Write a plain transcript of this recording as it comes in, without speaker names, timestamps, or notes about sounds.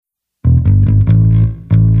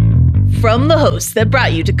From the hosts that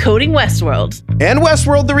brought you Decoding Westworld and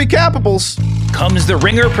Westworld the Recapables comes the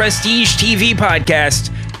Ringer Prestige TV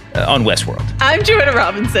podcast on Westworld. I'm Joanna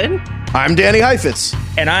Robinson. I'm Danny Heifetz.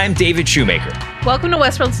 And I'm David Shoemaker. Welcome to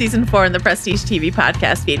Westworld Season 4 in the Prestige TV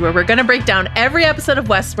podcast feed, where we're going to break down every episode of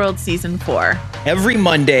Westworld Season 4. Every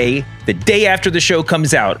Monday, the day after the show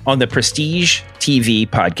comes out on the Prestige TV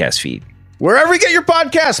podcast feed. Wherever you get your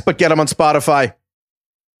podcasts, but get them on Spotify.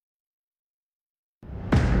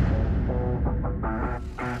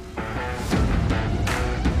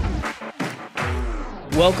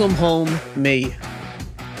 Welcome home, me.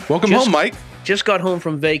 Welcome home, Mike. Just got home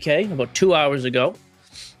from vacay about 2 hours ago.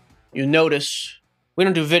 You notice we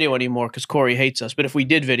don't do video anymore because Corey hates us. But if we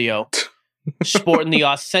did video, sporting the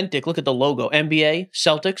authentic, look at the logo, NBA,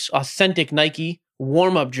 Celtics, authentic Nike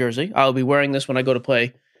warm-up jersey. I'll be wearing this when I go to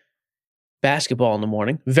play basketball in the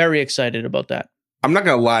morning. Very excited about that. I'm not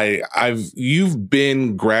gonna lie, you've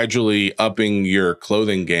been gradually upping your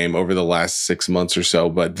clothing game over the last 6 months or so,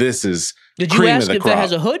 but this is Did you ask if it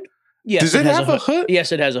has a hood? Yes. Does it have a hood?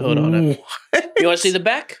 Yes, it has a hood on it. You want to see the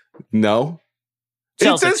back? No.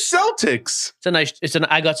 Celtics. It says Celtics.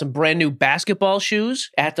 I got some brand new basketball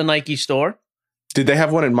shoes at the Nike store. Did they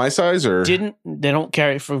have one in my size or? They don't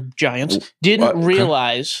carry it for Giants. Didn't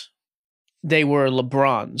realize they were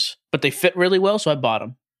LeBrons, but they fit really well, so I bought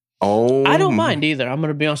them. Oh. I don't mind either. I'm going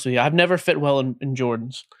to be honest with you. I've never fit well in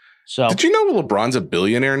Jordans. So did you know LeBron's a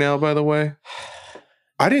billionaire now, by the way?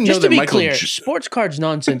 I didn't know that. Just to be Michael clear, sports cards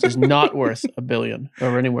nonsense is not worth $1 billion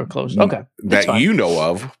or anywhere close. Okay. That fine. you know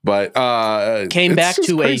of, but came back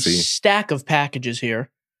to crazy. A stack of packages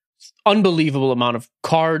here. Unbelievable amount of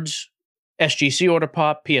cards, SGC order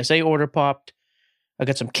popped, PSA order popped. I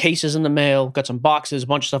got some cases in the mail, got some boxes, a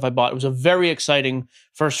bunch of stuff I bought. It was a very exciting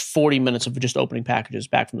first 40 minutes of just opening packages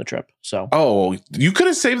back from the trip. So, oh, you could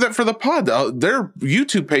have saved that for the pod. There are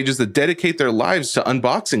YouTube pages that dedicate their lives to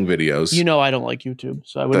unboxing videos. You know I don't like YouTube,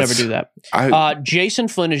 so I would never do that. Jason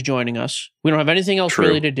Flynn is joining us. We don't have anything else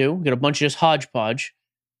really to do. We got a bunch of just hodgepodge.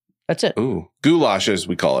 That's it. Ooh, goulash as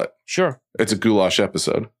we call it. Sure. It's a goulash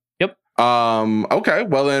episode. Yep. Okay.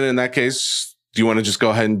 Well, then in that case, do you want to just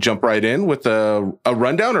go ahead and jump right in with a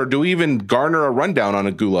rundown, or do we even garner a rundown on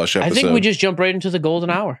a goulash episode? I think we just jump right into the golden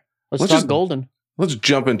hour. Let's talk Goldin. Let's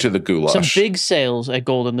jump into the goulash. Some big sales at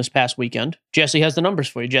Goldin this past weekend. Jesse has the numbers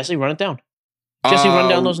for you. Jesse, run it down. Jesse, run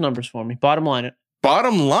down those numbers for me. Bottom line it.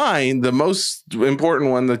 Bottom line, the most important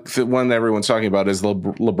one, the one that everyone's talking about, is the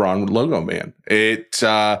LeBron Logoman.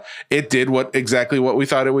 It did exactly what we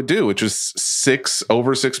thought it would do, which was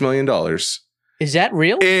over $6 million. Is that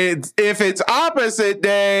real? If it's opposite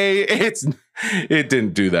day, it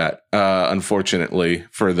didn't do that, unfortunately,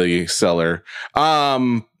 for the seller.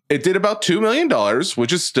 It did about $2 million,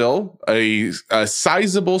 which is still a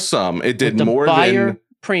sizable sum. It did more than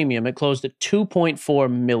premium. It closed at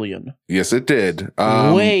 $2.4 million. Yes, it did.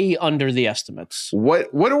 Way under the estimates.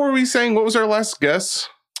 What were we saying? What was our last guess?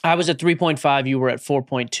 I was at 3.5. You were at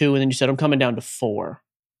 4.2, and then you said I'm coming down to 4.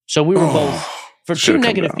 So we were both. For two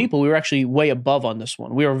negative people, we were actually way above on this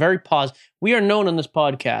one. We were very positive. We are known on this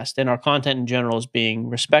podcast and our content in general as being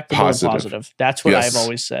respectable and positive. That's what I've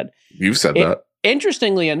always said. You've said that.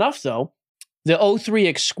 Interestingly enough, though, the 03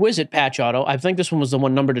 Exquisite patch auto, I think this one was the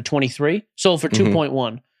one numbered to 23, sold for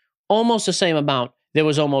 2.1. Almost the same amount. There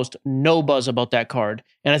was almost no buzz about that card.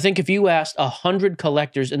 And I think if you asked 100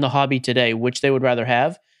 collectors in the hobby today which they would rather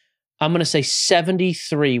have, I'm going to say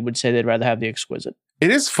 73 would say they'd rather have the Exquisite. It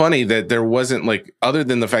is funny that there wasn't, like, other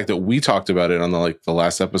than the fact that we talked about it on the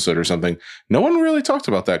last episode or something, no one really talked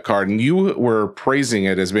about that card, and you were praising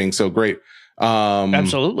it as being so great.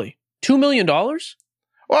 Absolutely. $2 million?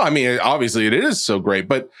 Well, I mean, obviously it is so great,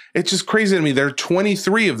 but it's just crazy to me. There are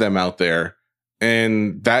 23 of them out there,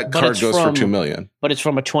 and that card goes for $2 million. But it's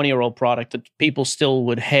from a 20-year-old product that people still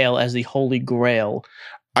would hail as the holy grail.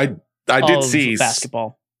 I did see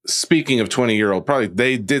basketball. Speaking of 20-year-old product,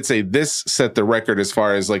 they did say this set the record as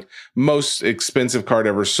far as like most expensive card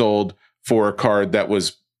ever sold for a card that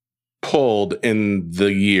was pulled in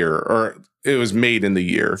the year, or it was made in the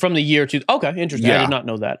year. From the year to... Okay, interesting. Yeah. I did not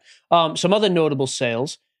know that. Some other notable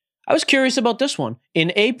sales. I was curious about this one.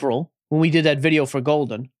 In April, when we did that video for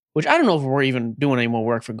Goldin, which I don't know if we're even doing any more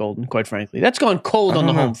work for Goldin, quite frankly. That's gone cold on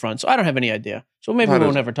the home front, so I don't have any idea. So maybe we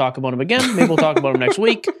won't ever talk about him again. Maybe we'll talk about him next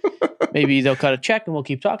week. Maybe they'll cut a check and we'll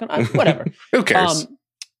keep talking. Whatever. Who cares?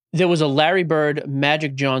 There was a Larry Bird,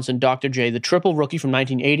 Magic Johnson, Dr. J, the triple rookie from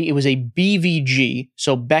 1980. It was a BVG,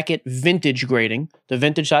 so Beckett vintage grading, the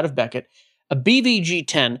vintage side of Beckett. A BVG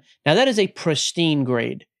 10. Now that is a pristine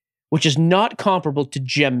grade, which is not comparable to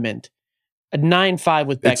Gem Mint. A 9.5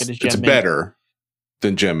 with Beckett is Gem Mint. It's better.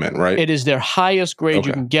 than Gem Mint, right? It is their highest grade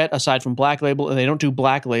you can get aside from Black Label, and they don't do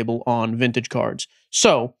Black Label on vintage cards.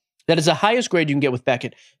 So that is the highest grade you can get with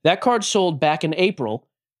Beckett. That card sold back in April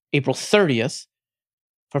 30th,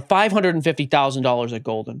 for $550,000 at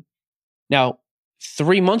Goldin. Now,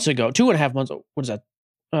 3 months ago, 2.5 months, what is that?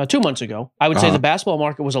 2 months ago, I would say the basketball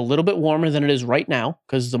market was a little bit warmer than it is right now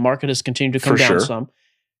because the market has continued to come down some.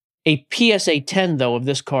 A PSA 10, though, of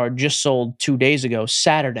this card just sold 2 days ago,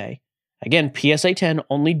 Saturday. Again, PSA 10,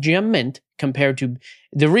 only Gem Mint compared to...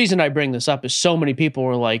 The reason I bring this up is so many people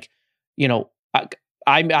were like, you know,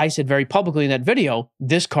 I said very publicly in that video,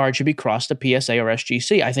 this card should be crossed to PSA or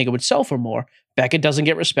SGC. I think it would sell for more. Beckett doesn't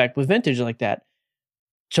get respect with vintage like that.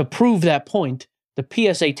 To prove that point, the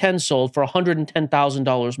PSA 10 sold for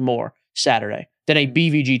 $110,000 more Saturday than a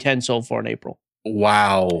BVG 10 sold for in April.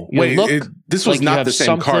 Wow. Wait, this was not the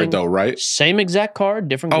same card though, right? Same exact card,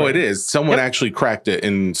 different grade. Oh, it is. Someone actually cracked it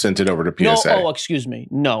and sent it over to PSA. No, excuse me.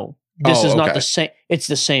 No. This is not the same. It's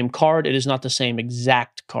the same card. It is not the same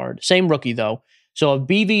exact card. Same rookie though. So a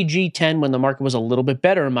BVG 10 when the market was a little bit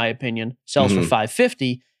better, in my opinion, sells for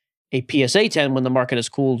 $550. A PSA 10 when the market has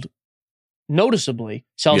cooled noticeably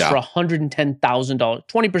sells for $110,000,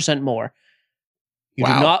 20% more. You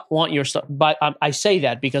do not want your stuff. But I say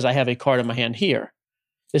that because I have a card in my hand here.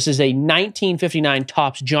 This is a 1959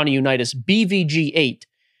 Topps Johnny Unitas BVG 8.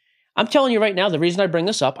 I'm telling you right now, the reason I bring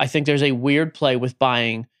this up, I think there's a weird play with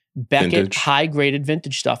buying Beckett high-graded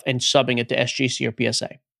vintage stuff and subbing it to SGC or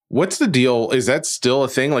PSA. What's the deal? Is that still a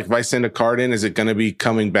thing? Like if I send a card in, is it going to be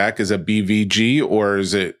coming back as a BVG or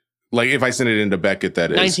is it like if I send it into Beckett,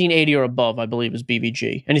 that is 1980 or above, I believe is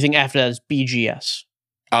BVG. Anything after that is BGS.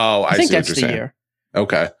 Oh, I think that's the year.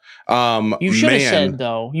 Okay. You should have said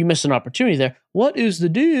though, you missed an opportunity there. What is the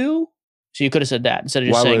deal? So you could have said that instead of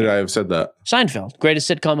just saying. Why would I have said that? Seinfeld, greatest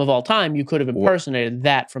sitcom of all time. You could have impersonated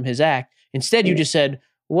that from his act. Instead, you just said,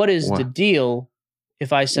 "What is the deal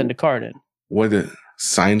if I send a card in?" What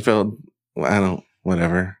Seinfeld? I don't.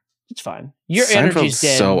 Whatever. It's fine. Your energy's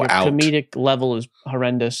dead. So your out. Comedic level is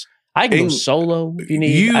horrendous. I can go solo if you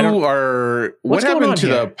need. You are. What happened to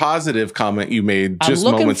the positive comment you made just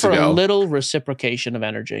moments ago? I'm looking for a little reciprocation of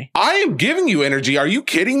energy. I am giving you energy. Are you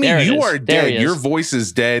kidding me? You are dead. Your voice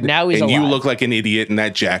is dead. Now he's alive. You look like an idiot in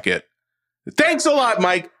that jacket. Thanks a lot,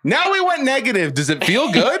 Mike. Now we went negative. Does it feel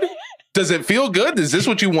good? Does it feel good? Is this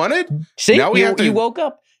what you wanted? See, now you woke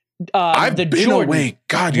up. I've been awake.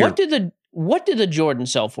 God, what did the Jordan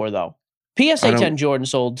sell for though? PSA 10 Jordan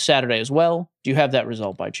sold Saturday as well. Do you have that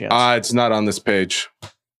result by chance? It's not on this page.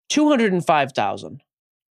 $205,000.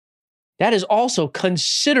 That is also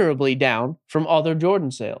considerably down from other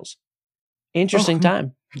Jordan sales. Interesting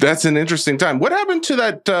time. That's an interesting time. What happened to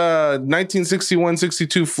that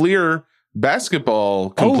 1961-62 Fleer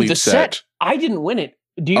basketball complete set? I didn't win it.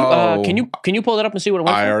 Do you? Can you pull that up and see what it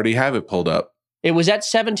went for? I already have it pulled up. It was at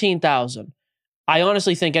 17,000. I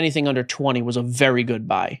honestly think anything under 20 was a very good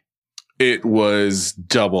buy. It was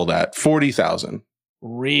double that, 40,000.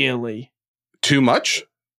 Really? Too much?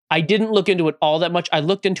 I didn't look into it all that much. I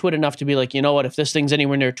looked into it enough to be like, you know what? If this thing's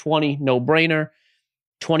anywhere near 20, no brainer.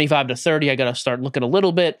 25 to 30, I got to start looking a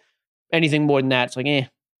little bit. Anything more than that, it's like,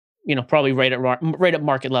 probably right at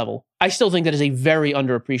market level. I still think that is a very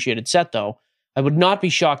underappreciated set, though. I would not be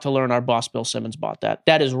shocked to learn our boss Bill Simmons bought that.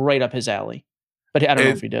 That is right up his alley. But I don't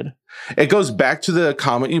know if he did. It goes back to the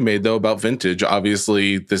comment you made, though, about vintage.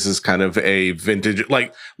 Obviously, this is kind of a vintage.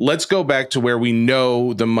 Like, let's go back to where we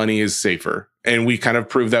know the money is safer. And we kind of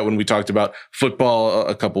proved that when we talked about football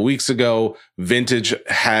a couple weeks ago. Vintage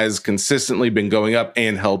has consistently been going up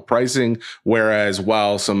and held pricing. Whereas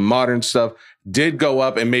while some modern stuff did go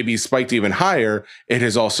up and maybe spiked even higher, it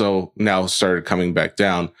has also now started coming back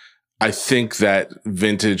down. I think that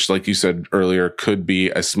vintage, like you said earlier, could be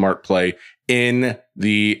a smart play in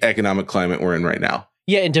the economic climate we're in right now.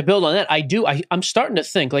 Yeah, and to build on that, I'm starting to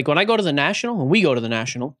think, like when I go to the National, when we go to the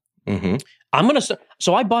National, I'm going to start.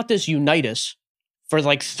 So I bought this Unitas for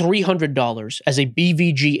like $300 as a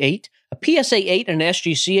BVG 8. A PSA 8 and an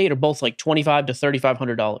SGC 8 are both like $2,500 to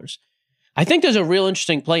 $3,500. I think there's a real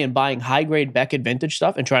interesting play in buying high-grade Beckett vintage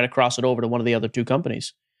stuff and trying to cross it over to one of the other two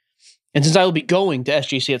companies. And since I will be going to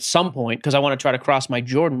SGC at some point, because I want to try to cross my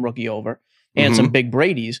Jordan rookie over and some big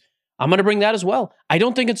Brady's, I'm going to bring that as well. I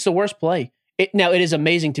don't think it's the worst play. Now, it is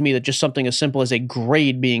amazing to me that just something as simple as a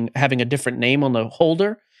grade having a different name on the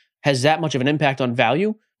holder has that much of an impact on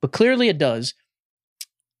value, but clearly it does.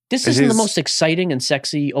 This isn't the most exciting and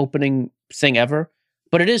sexy opening thing ever,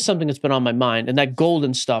 but it is something that's been on my mind. And that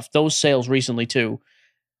Goldin stuff, those sales recently too,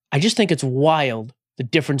 I just think it's wild, the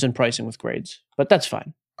difference in pricing with grades. But that's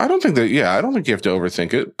fine. I don't think you have to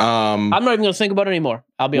overthink it. I'm not even going to think about it anymore.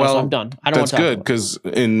 I'll be honest, I'm done. I don't want to talk about it. That's good,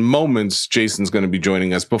 because in moments, Jason's going to be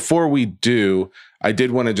joining us. Before we do, I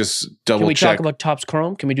did want to just double check. Can we talk about Topps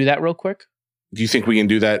Chrome? Can we do that real quick? Do you think we can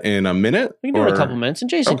do that in a minute? We can do it in a couple minutes, and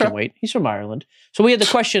Jason can wait. He's from Ireland. So we had the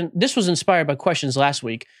question. This was inspired by questions last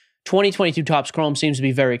week. 2022 Topps Chrome seems to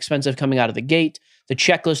be very expensive coming out of the gate. The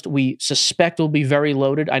checklist we suspect will be very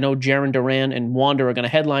loaded. I know Jaron Duran and Wander are going to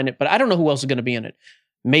headline it, but I don't know who else is going to be in it.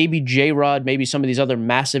 Maybe J-Rod, maybe some of these other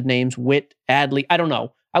massive names, Witt, Adley. I don't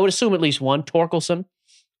know. I would assume at least one, Torkelson.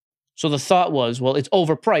 So the thought was, well, it's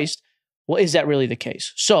overpriced. Well, is that really the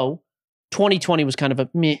case? So 2020 was kind of a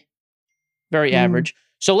meh, very average.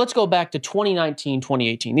 So let's go back to 2019,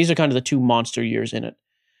 2018. These are kind of the two monster years in it.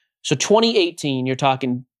 So 2018, you're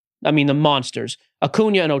talking, the monsters,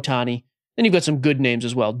 Acuna and Ohtani. Then you've got some good names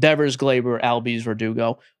as well. Devers, Glaber, Albies,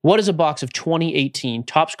 Verdugo. What is a box of 2018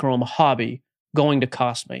 Topps Chrome Hobby going to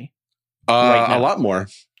cost me? Right now? A lot more.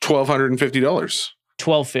 $1,250.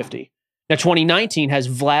 $1,250. Now, 2019 has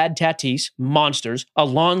Vlad, Tatis, monsters,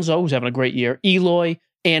 Alonso, who's having a great year, Eloy,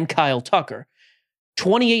 and Kyle Tucker.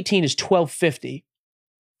 2018 is $1,250.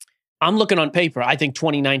 I'm looking on paper. I think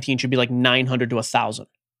 2019 should be like $900 to $1,000.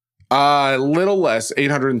 A little less,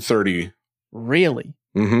 $830. Really?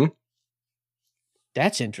 Mm-hmm.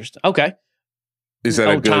 That's interesting. Okay. Is that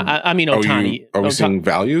a good... Ohtani. Are we seeing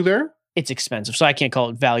value there? It's expensive, so I can't call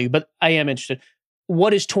it value, but I am interested.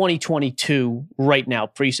 What is 2022 right now,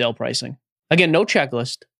 pre-sale pricing? Again, no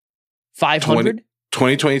checklist. 500?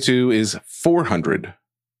 2022 is 400.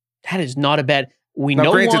 That is not a bad...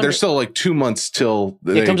 Granted, there's still like 2 months till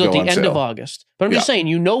it comes out the end of August. But I'm just saying,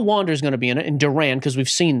 Wander's going to be in it, and Duran, because we've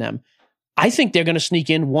seen them. I think they're going to sneak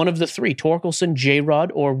in one of the three, Torkelson,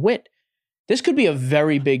 J-Rod, or Witt. This could be a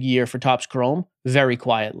very big year for Topps Chrome, very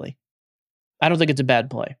quietly. I don't think it's a bad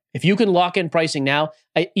play. If you can lock in pricing now,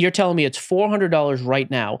 you're telling me it's $400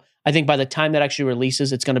 right now. I think by the time that actually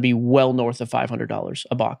releases, it's going to be well north of $500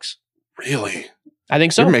 a box. Really? I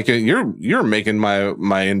think so. You're making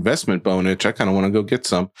my investment bone itch. I kind of want to go get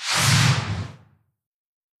some.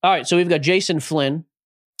 All right, so we've got Jason Flynn.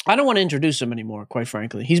 I don't want to introduce him anymore, quite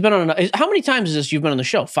frankly. He's been on. How many times is this you've been on the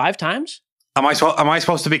show? 5 times? Am I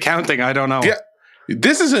supposed to be counting? I don't know. Yeah,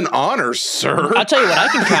 this is an honor, sir. I'll tell you what I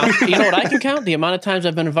can count. You know what I can count? The amount of times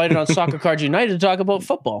I've been invited on Soccer Cards United to talk about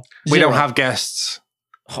football. 0. We don't have guests.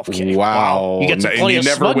 Okay. Wow. You get plenty of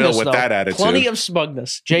never smugness, will with though. that attitude. Plenty of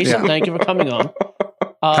smugness. Jason, thank you for coming on.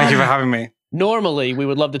 Thank you for having me. Normally, we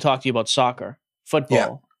would love to talk to you about soccer, football.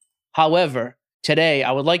 Yeah. However, today,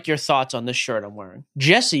 I would like your thoughts on this shirt I'm wearing.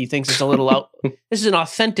 Jesse thinks it's a little out. This is an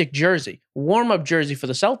authentic jersey, warm-up jersey for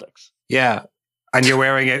the Celtics. Yeah, and you're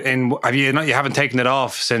wearing it in. You haven't taken it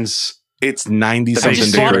off since. It's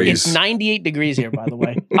 90-something degrees. It's 98 degrees here, by the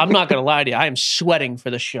way. I'm not going to lie to you. I am sweating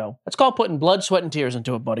for the show. It's called putting blood, sweat, and tears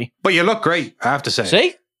into it, buddy. But you look great, I have to say.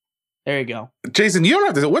 See? There you go. Jason, you don't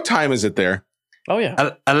have to. What time is it there? Oh,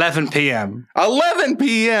 yeah. 11 p.m. 11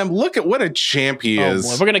 p.m. Look at what a champ he is.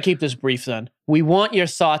 Boy. We're going to keep this brief then. We want your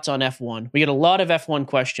thoughts on F1. We get a lot of F1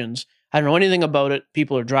 questions. I don't know anything about it.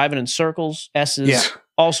 People are driving in circles, S's,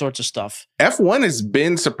 all sorts of stuff. F1 has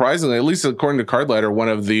been surprisingly, at least according to Card Ladder, one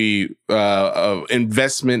of the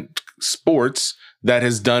investment sports that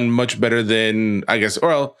has done much better than,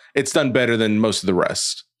 it's done better than most of the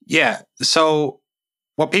rest. Yeah. So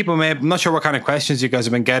what people I'm not sure what kind of questions you guys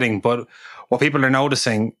have been getting, but what people are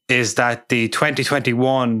noticing is that the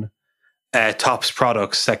 2021 Topps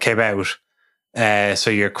products that came out, so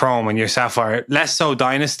your Chrome and your Sapphire, less so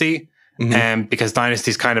Dynasty, because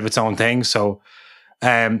Dynasty is kind of its own thing. So,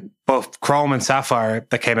 but Chrome and Sapphire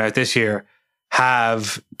that came out this year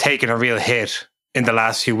have taken a real hit in the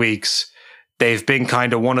last few weeks. They've been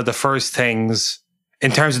kind of one of the first things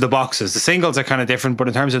in terms of the boxes. The singles are kind of different, but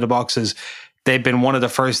in terms of the boxes, they've been one of the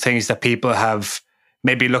first things that people have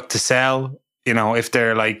maybe looked to sell. If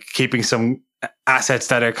they're like keeping some assets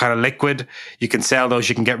that are kind of liquid, you can sell those,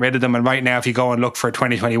 you can get rid of them. And right now, if you go and look for a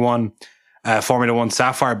 2021 Formula One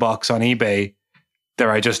Sapphire box on eBay,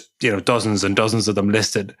 there are just, dozens and dozens of them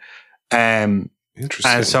listed. Interesting.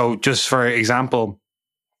 And so just for example,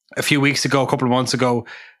 a couple of months ago,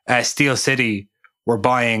 Steel City were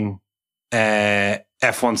buying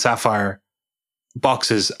F1 Sapphire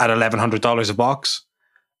boxes at $1,100 a box.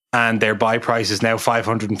 And their buy price is now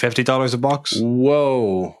 $550 a box.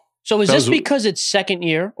 Whoa. So is this because it's second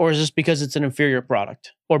year, or is this because it's an inferior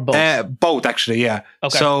product, or both? Both, actually, yeah.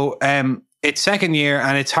 Okay. So it's second year,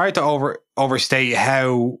 and it's hard to overstate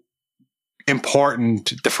how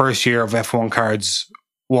important the first year of F1 cards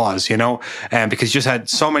was, because you just had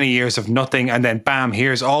so many years of nothing, and then bam,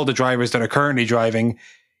 here's all the drivers that are currently driving.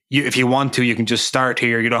 if you want to, you can just start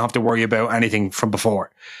here. You don't have to worry about anything from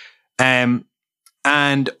before.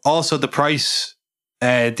 And also the price,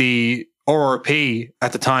 the RRP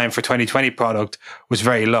at the time for 2020 product was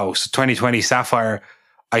very low. So 2020 Sapphire,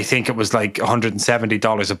 I think it was like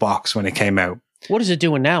 $170 a box when it came out. What is it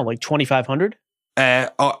doing now? Like $2,500?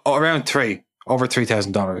 Around over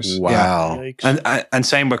 $3,000. Wow. Yeah. And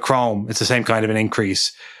same with Chrome. It's the same kind of an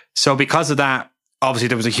increase. So because of that, obviously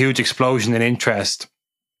there was a huge explosion in interest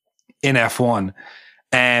in F1.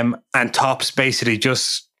 And Topps basically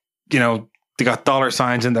just, they got dollar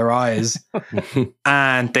signs in their eyes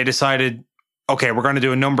and they decided, okay, we're going to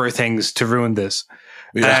do a number of things to ruin this.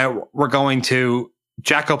 Yeah. We're going to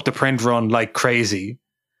jack up the print run like crazy.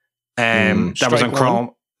 That was on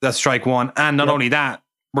Chrome. That's strike one. And not only that,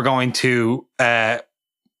 we're going to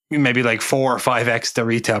maybe like 4 or 5x the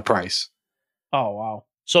retail price. Oh, wow.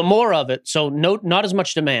 So more of it. So not as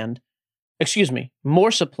much demand. Excuse me.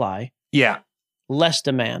 More supply. Yeah. Less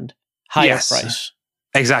demand. Higher price.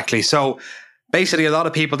 Exactly. So basically a lot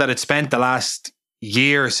of people that had spent the last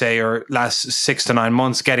year, say, or last 6 to 9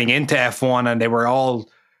 months getting into F1 and they were all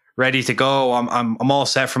ready to go. I'm all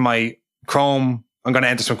set for my Chrome. I'm going to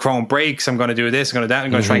enter some Chrome breaks. I'm going to do this. I'm going to do that.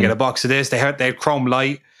 I'm going to try and get a box of this. They had Chrome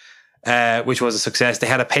Light, which was a success. They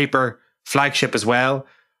had a paper flagship as well.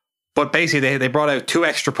 But basically, they brought out 2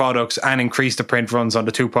 extra products and increased the print runs on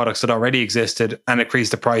the 2 products that already existed and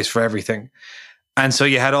increased the price for everything. And so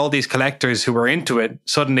you had all these collectors who were into it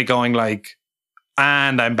suddenly going like,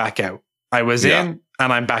 and I'm back out. I was in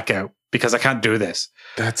and I'm back out because I can't do this.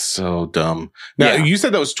 That's so dumb. Now, you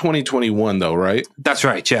said that was 2021 though, right? That's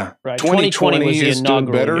right, yeah. Right. 2020 was the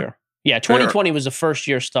inaugural better? year. Yeah, 2020 was the first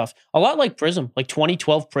year stuff. A lot like Prism, like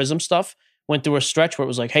 2012 Prism stuff went through a stretch where it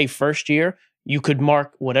was like, hey, first year, you could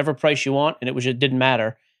mark whatever price you want and it didn't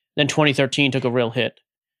matter. Then 2013 took a real hit.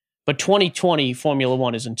 But 2020 Formula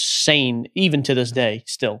One is insane, even to this day,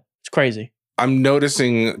 still. It's crazy. I'm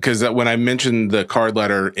noticing, because when I mentioned the card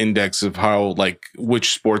ladder index of how, like,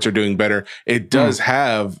 which sports are doing better, it does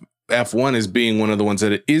have F1 as being one of the ones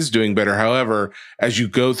that it is doing better. However, as you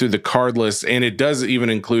go through the card list, and it does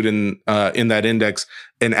even include in that index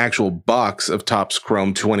an actual box of Topps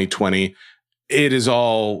Chrome 2020, it's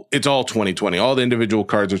all 2020. All the individual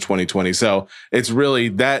cards are 2020. So it's really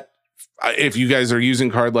that. If you guys are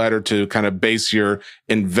using Card Ladder to kind of base your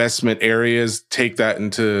investment areas, take that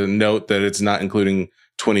into note that it's not including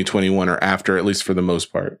 2021 or after, at least for the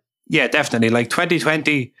most part. Yeah, definitely. Like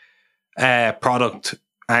 2020 product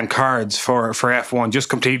and cards for F1 just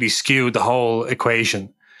completely skewed the whole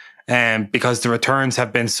equation. Because the returns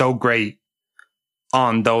have been so great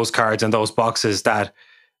on those cards and those boxes that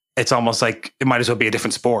it's almost like it might as well be a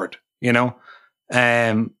different sport,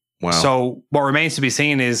 Wow. So what remains to be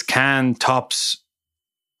seen is, can Topps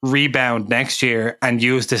rebound next year and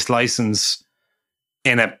use this license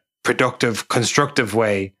in a productive, constructive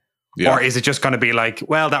way? Yeah. Or is it just going to be like,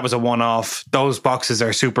 well, that was a one-off. Those boxes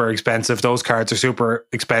are super expensive. Those cards are super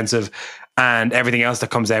expensive. And everything else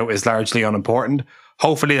that comes out is largely unimportant.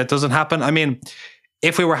 Hopefully that doesn't happen. I mean,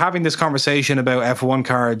 if we were having this conversation about F1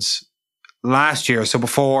 cards last year, so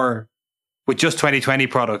before, with just 2020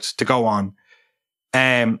 products to go on,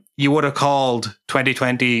 you would have called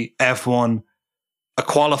 2020 F1 a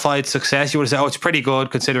qualified success. You would have said, oh, it's pretty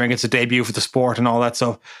good considering it's a debut for the sport and all that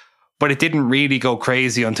stuff. But it didn't really go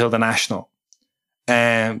crazy until the National.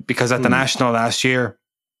 Because at the National last year,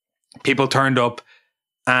 people turned up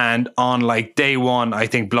and on like day one, I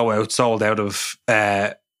think Blowout sold out of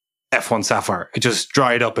F1 Sapphire. It just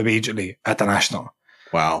dried up immediately at the National.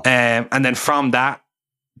 Wow. And then from that,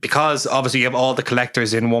 because obviously you have all the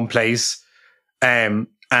collectors in one place, and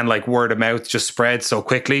like word of mouth just spread so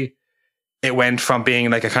quickly, it went from being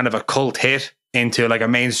like a kind of a cult hit into like a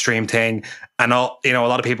mainstream thing. And all, a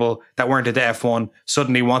lot of people that weren't into F1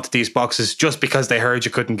 suddenly wanted these boxes just because they heard you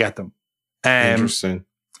couldn't get them. Interesting.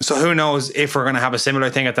 So who knows if we're going to have a similar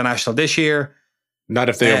thing at the National this year. Not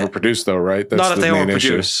if they overproduce though, right? That's not if they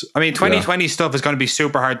overproduce. Issue. I mean, 2020 stuff is going to be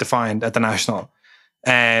super hard to find at the National.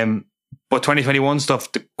 But 2021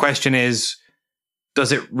 stuff, the question is,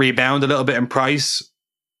 does it rebound a little bit in price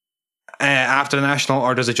after the National,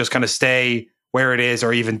 or does it just kind of stay where it is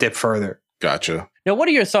or even dip further? Gotcha. Now, what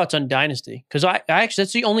are your thoughts on Dynasty? Because I actually,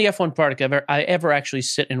 that's the only F1 product I ever actually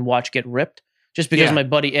sit and watch get ripped, just because my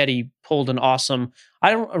buddy Eddie pulled an awesome,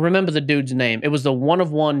 I don't remember the dude's name. It was the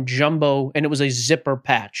 1-of-1 jumbo, and it was a zipper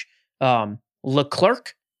patch.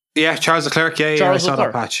 Leclerc? Yeah, Charles Leclerc. Yeah, I saw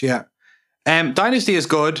that patch. Yeah. Dynasty is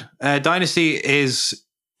good. Dynasty is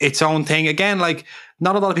its own thing. Again, like,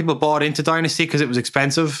 not a lot of people bought into Dynasty because it was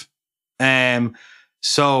expensive.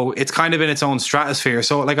 So it's kind of in its own stratosphere.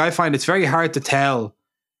 So like, I find it's very hard to tell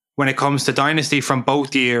when it comes to Dynasty from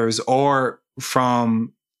both years or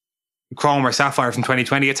from Chrome or Sapphire from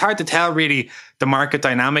 2020, it's hard to tell really the market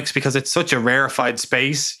dynamics because it's such a rarefied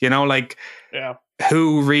space, like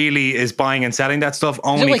who really is buying and selling that stuff.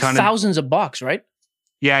 Only like thousands of bucks, right?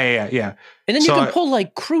 Yeah. And then you can pull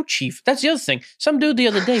like Crew Chief. That's the other thing. Some dude the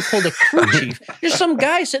other day pulled a Crew Chief. Just some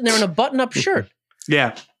guy sitting there in a button-up shirt.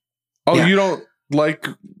 Yeah. Oh, you don't like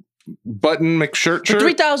button McShirt shirt? For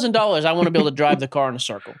 $3,000, I want to be able to drive the car in a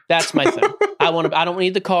circle. That's my thing. I don't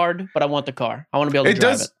need the card, but I want the car. I want to be able to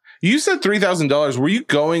drive it. You said $3,000. Were you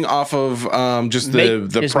going off of just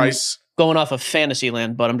the price? Going off of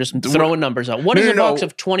Fantasyland, but I'm just throwing numbers out. What is a box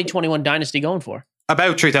of 2021 Dynasty going for?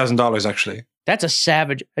 About $3,000, actually. That's a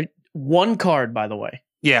savage. One card, by the way.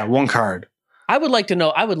 Yeah, one card. I would like to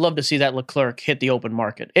know. I would love to see that Leclerc hit the open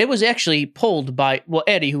market. It was actually pulled by,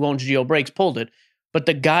 Eddie, who owns Geo Brakes, pulled it. But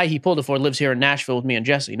the guy he pulled it for lives here in Nashville with me and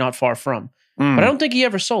Jesse, not far from. But I don't think he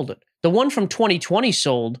ever sold it. The one from 2020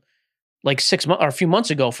 sold like 6 months or a few months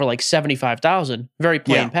ago for like $75,000. Very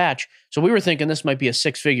plain patch. So we were thinking this might be a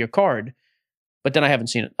 6-figure card. But then I haven't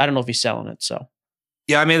seen it. I don't know if he's selling it. So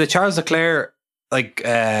yeah, I mean the Charles Leclerc, like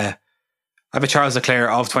I have a Charles Leclerc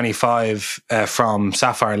of 25 from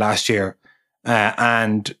Sapphire last year,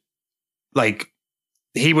 and like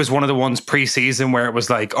he was one of the ones pre-season where it was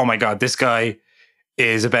like, oh my god, this guy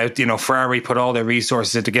is about, Ferrari put all their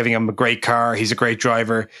resources into giving him a great car. He's a great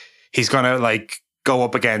driver. He's gonna like go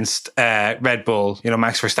up against Red Bull,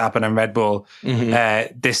 Max Verstappen and Red Bull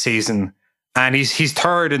this season, and he's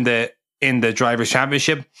third in the drivers'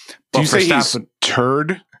 championship. Do you say he's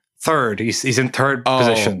third? Third. He's in third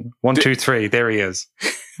position. 1, 2, 3. There he is.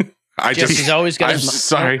 He's always got. I'm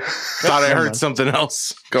sorry. Thought I heard something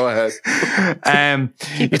else. Go ahead.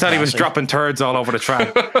 You thought he was dropping turds all over the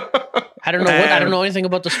track. I don't know. I don't know anything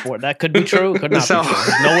about the sport. That could be true. Could not be true.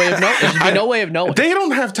 There's no way of knowing. There's no way of knowing. They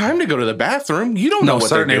don't have time to go to the bathroom. You don't know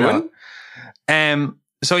what they're doing.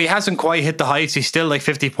 So he hasn't quite hit the heights. He's still like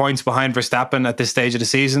 50 points behind Verstappen at this stage of the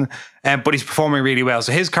season, but he's performing really well.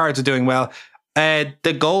 So his cards are doing well. The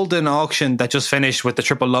Goldin auction that just finished with the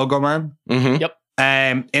Triple Logoman. Yep.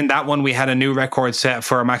 In that one, we had a new record set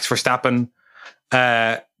for a Max Verstappen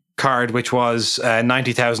card, which was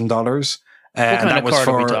 $90,000. What kind of card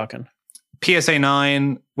are we talking? PSA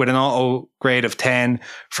 9 with an auto grade of 10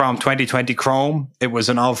 from 2020 Chrome. It was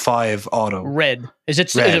an all 5 auto. Red. Is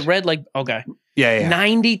it red? Like, okay. Yeah.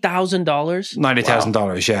 $90,000?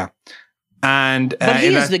 $90,000, yeah. And but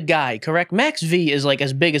he is the guy, correct? Max V is like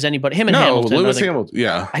as big as anybody. Him and Hamilton. Lewis Hamilton.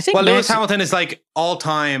 Yeah. I think Lewis Hamilton is like all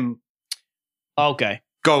time. Okay.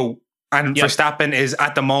 Go. And Verstappen is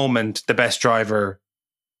at the moment the best driver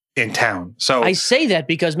in town. So I say that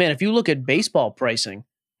because, man, if you look at baseball pricing,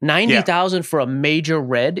 $90,000 for a major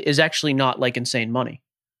red is actually not like insane money.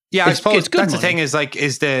 Yeah, I suppose that's the thing is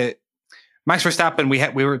the Max Verstappen.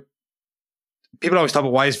 We were people always talk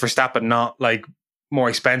about why is Verstappen not like more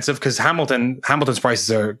expensive, because Hamilton's prices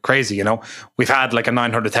are crazy. We've had like a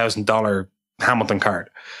 $900,000 Hamilton card,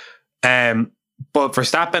 but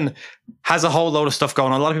Verstappen has a whole load of stuff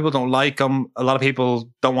going on. A lot of people don't like him. A lot of people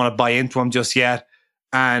don't want to buy into him just yet,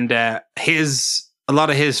 and a lot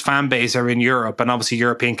of his fan base are in Europe, and obviously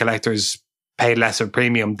European collectors pay less of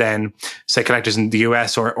premium than say collectors in the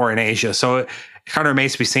US or in Asia. So it kind of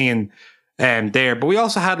remains to be seen there. But we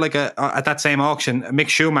also had like at that same auction, Mick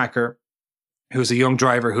Schumacher, who's a young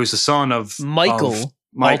driver, who's the son of Michael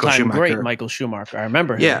all-time Schumacher. Great Michael Schumacher. I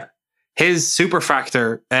remember him. Yeah. His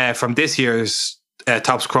superfractor from this year's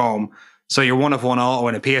Topps Chrome, so your 1 of 1 auto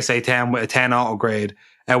in a PSA 10 with a 10 auto grade,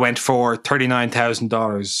 went for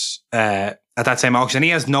 $39,000 at that same auction. And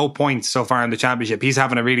he has no points so far in the championship. He's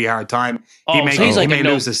having a really hard time. He may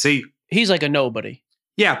lose the seat. He's like a nobody.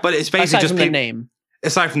 Yeah, but it's basically aside just from the name.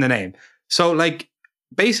 Aside from the name. So like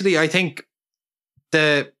basically I think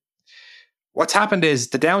what's happened is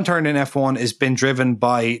the downturn in F1 has been driven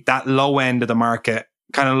by that low end of the market,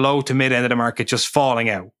 kind of low to mid end of the market just falling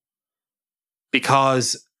out.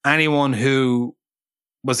 Because anyone who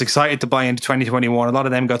was excited to buy into 2021, a lot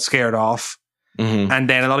of them got scared off. Mm-hmm. And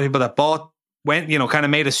then a lot of people that bought went, kind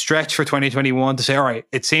of made a stretch for 2021 to say, all right,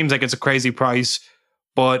 it seems like it's a crazy price,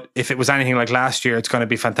 but if it was anything like last year, it's going to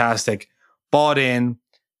be fantastic. Bought in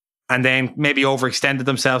and then maybe overextended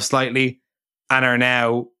themselves slightly and are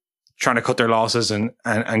now trying to cut their losses and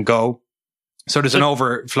go. So there's an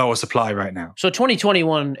overflow of supply right now. So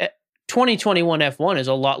 2021 F1 is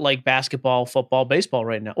a lot like basketball, football, baseball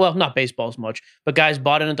right now. Well, not baseball as much, but guys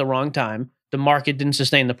bought in at the wrong time. The market didn't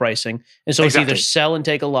sustain the pricing. And so it's either sell and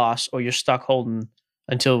take a loss or you're stuck holding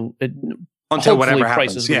until whatever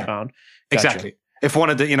prices happens. rebound. Gotcha. Exactly. If one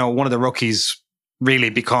of the rookies really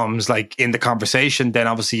becomes like in the conversation, then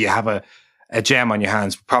obviously you have a gem on your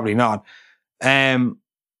hands. Probably not.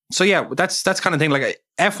 So yeah, that's kind of thing. Like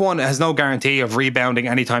F1 has no guarantee of rebounding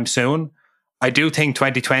anytime soon. I do think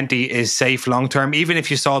 2020 is safe long term, even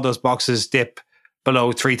if you saw those boxes dip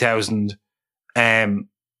below 3,000. Right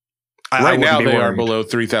now they are below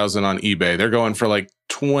 3,000 on eBay. They're going for like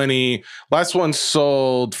 20. Last one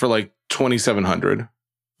sold for like 2,700.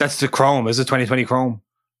 That's the Chrome. Is it 2020 Chrome?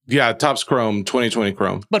 Yeah, Topps Chrome, 2020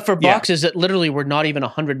 Chrome. But for boxes that literally were not even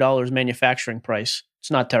 $100 manufacturing price,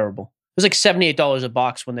 it's not terrible. It was like $78 a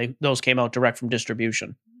box when those came out direct from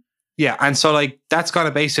distribution. Yeah, and so like that's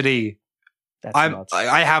gotta basically. I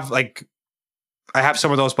have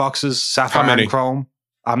some of those boxes, Sapphire and Chrome.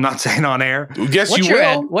 I'm not saying on air. Yes, you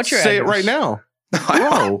will. What's your say address? it right now?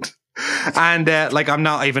 Bro. And like I'm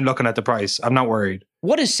not even looking at the price. I'm not worried.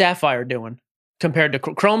 What is Sapphire doing compared to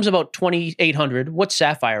Chrome's about 2,800? What's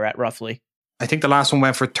Sapphire at roughly? I think the last one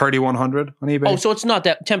went for 3,100 on eBay. Oh, so it's not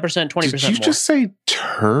that 10%, 20% more. Did you just say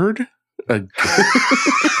turd?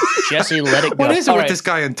 Jesse, let it go. What is it with this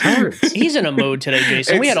guy and turds? He's in a mood today,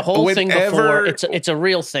 Jason. We had a whole thing before. It's a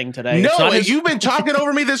real thing today. No, you've been talking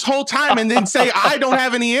over me this whole time and then say I don't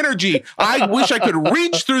have any energy. I wish I could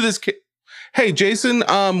reach through this. Hey, Jason,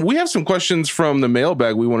 we have some questions from the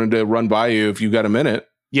mailbag we wanted to run by you if you got a minute.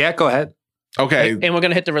 Yeah, go ahead. Okay. And we're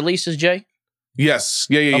going to hit the releases, Jay? Yes.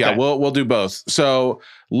 Yeah. Okay. We'll do both. So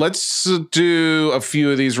let's do a few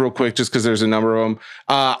of these real quick, just because there's a number of them.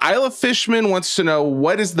 Isla Fishman wants to know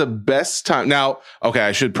what is the best time. Now, okay,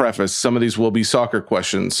 I should preface some of these will be soccer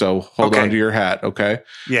questions, so hold on to your hat. Okay.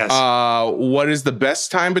 Yes. What is the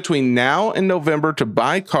best time between now and November to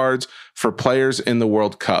buy cards for players in the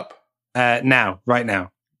World Cup? Right now.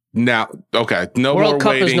 Now, okay, no World more Cup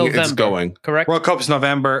waiting. is November, it's going. correct? World Cup is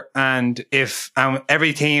November, and if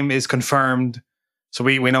every team is confirmed, so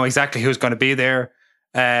we know exactly who's going to be there.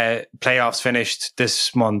 Playoffs finished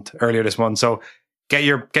earlier this month. So get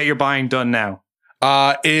your buying done now.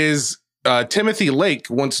 Timothy Lake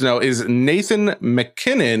wants to know, is Nathan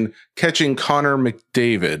McKinnon catching Connor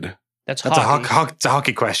McDavid? That's a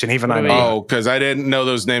hockey question. Even I know. Oh, because I didn't know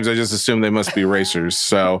those names. I just assumed they must be racers.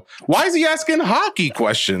 So why is he asking hockey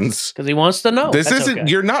questions? Because he wants to know. This isn't.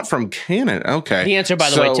 Okay. You're not from Canada. Okay. The answer, by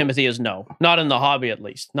the way, Timothy, is no. Not in the hobby, at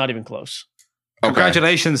least. Not even close. Okay.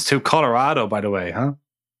 Congratulations to Colorado, by the way, huh?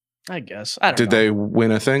 I guess. I don't know. Did they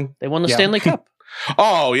win a thing? They won the Stanley Cup.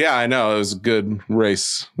 Oh, yeah, I know. It was a good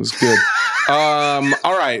race. It was good.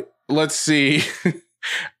 All right. Let's see.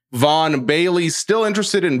 Vaughn Bailey, still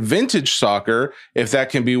interested in vintage soccer, if that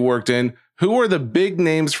can be worked in. Who are the big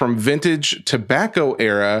names from vintage tobacco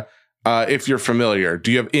era, if you're familiar?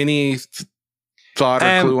 Do you have any thought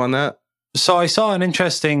or clue on that? So I saw an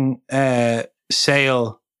interesting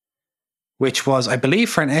sale, which was, I believe,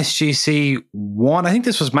 for an SGC 1. I think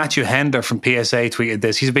this was Matthew Hender from PSA tweeted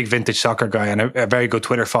this. He's a big vintage soccer guy and a very good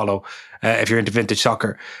Twitter follow if you're into vintage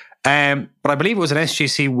soccer. But I believe it was an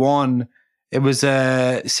SGC 1. It was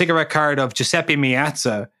a cigarette card of Giuseppe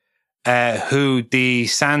Meazza, who the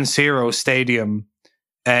San Siro Stadium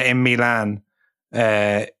in Milan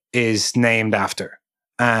is named after.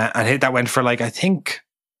 And that went for like, I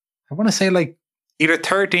want to say like either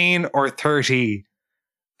 13 or 30.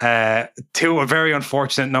 Two are very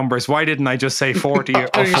unfortunate numbers. Why didn't I just say 40 or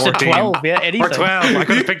 14? 12, yeah, anything. Or 12. I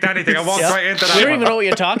could have picked anything. I walked right into that. You don't even know what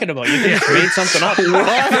you're talking about. You just made something up.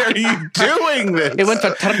 Why are you doing this? It went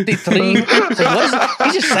for 33. He's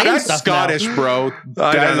just saying That's stuff Scottish, now. bro.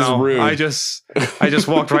 That is rude. I just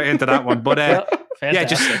walked right into that one. But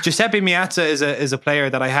Giuseppe Meazza is a player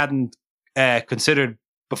that I hadn't considered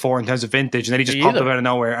before in terms of vintage, and then he just popped up out of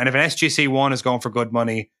nowhere. And if an SGC 1 is going for good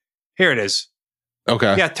money, here it is.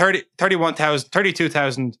 Okay. Yeah,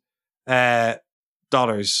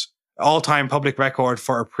 $32,000 all-time public record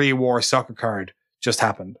for a pre-war soccer card just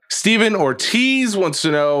happened. Stephen Ortiz wants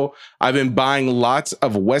to know, I've been buying lots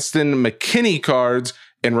of Weston McKinney cards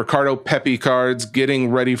and Ricardo Pepi cards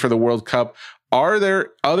getting ready for the World Cup. Are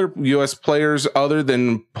there other U.S. players other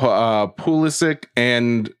than Pulisic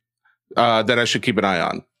and that I should keep an eye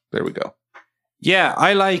on? There we go. Yeah,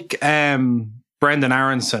 I like Brendan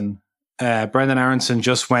Aronson. Brendan Aronson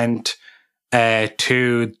just went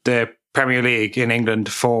to the Premier League in England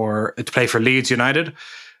to play for Leeds United,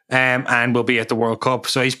 and will be at the World Cup.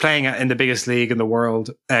 So he's playing in the biggest league in the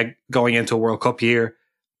world, going into a World Cup year.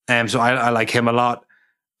 So I like him a lot.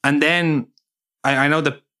 And then I know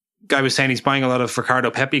the guy was saying he's buying a lot of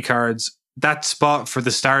Ricardo Pepi cards. That spot for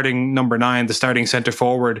the starting number 9, the starting centre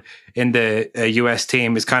forward in the US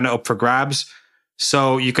team, is kind of up for grabs.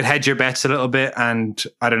 So you could hedge your bets a little bit and,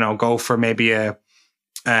 I don't know, go for maybe a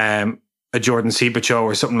Jordan Sebacho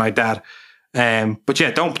or something like that. But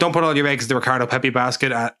yeah, don't put all your eggs in the Ricardo Pepi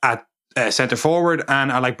basket at centre forward.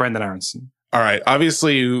 And I like Brendan Aronson. All right.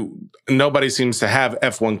 Obviously, nobody seems to have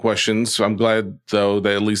F1 questions. So I'm glad, though,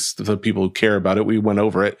 that at least the people who care about it, we went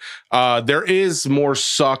over it. There is more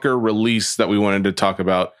soccer release that we wanted to talk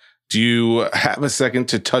about. Do you have a second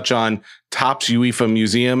to touch on Topps UEFA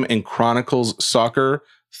Museum and Chronicles Soccer?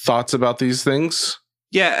 Thoughts about these things?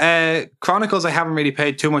 Yeah, Chronicles I haven't really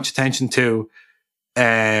paid too much attention to.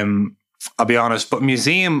 I'll be honest. But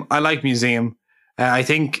Museum, I like Museum. I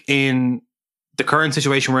think in the current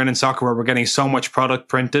situation we're in soccer, where we're getting so much product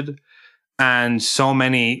printed and so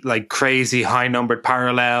many like crazy high numbered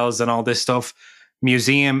parallels and all this stuff,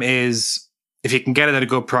 Museum is, if you can get it at a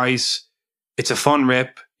good price, it's a fun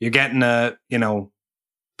rip. You're getting a,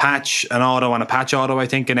 patch, an auto and a patch auto, I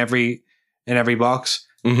think, in every box.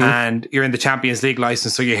 Mm-hmm. And you're in the Champions League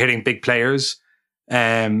license, so you're hitting big players.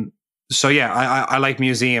 So yeah, I like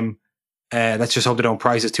Museum. Let's just hope they don't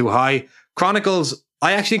price it too high. Chronicles,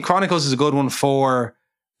 I actually think Chronicles is a good one for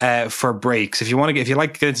breaks. If you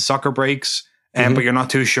like to get into soccer breaks, but you're not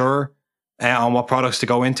too sure on what products to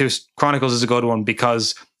go into, Chronicles is a good one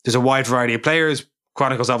because there's a wide variety of players.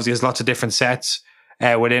 Chronicles obviously has lots of different sets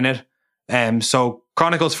within it. So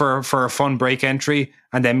Chronicles for a fun break entry,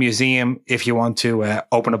 and then Museum if you want to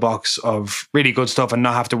open a box of really good stuff and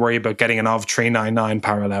not have to worry about getting an OV 399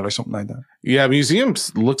 parallel or something like that. Yeah, Museum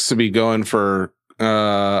looks to be going for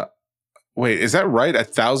wait, is that right?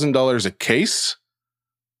 $1,000 a case?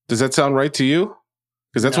 Does that sound right to you?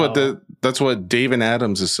 Because that's what David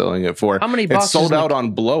Adams is selling it for. How many boxes? It's sold out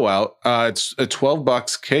on Blowout. It's a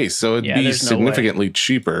 $12 case, so it'd be significantly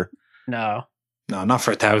cheaper. No, not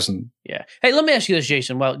for $1,000. Yeah. Hey, let me ask you this,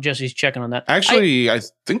 Jason, while Jesse's checking on that. Actually, I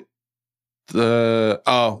think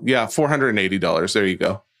 $480. There you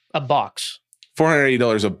go. A box.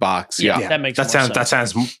 $480 a box. Yeah. That sounds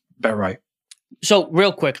about right. So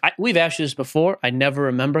real quick, we've asked you this before. I never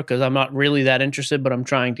remember because I'm not really that interested, but I'm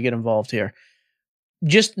trying to get involved here.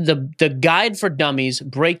 Just the guide for dummies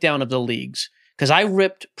breakdown of the leagues. Because I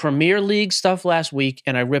ripped Premier League stuff last week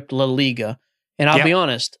and I ripped La Liga. And I'll be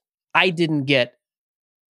honest, I didn't get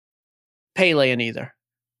Pele in either.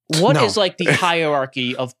 What is like the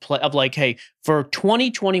hierarchy of like, hey, for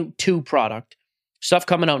 2022 product, stuff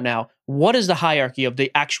coming out now, what is the hierarchy of the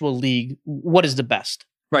actual league? What is the best?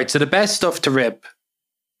 Right, so the best stuff to rip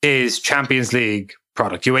is Champions League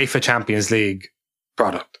product, UEFA Champions League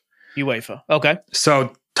product. UEFA, okay.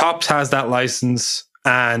 So Topps has that license,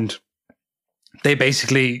 and they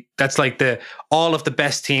basically, that's like all of the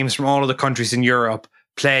best teams from all of the countries in Europe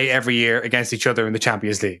play every year against each other in the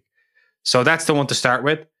Champions League. So that's the one to start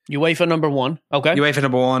with. UEFA number one, okay. UEFA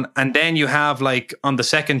number one, and then you have like on the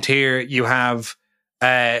second tier, you have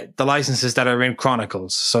the licenses that are in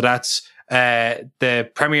Chronicles. So that's the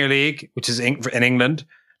Premier League, which is in England,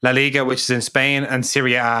 La Liga, which is in Spain, and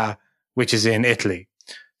Serie A, which is in Italy.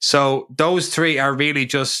 So those three are really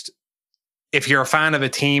just, if you're a fan of a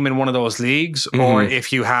team in one of those leagues, or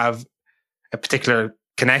if you have a particular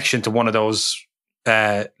connection to one of those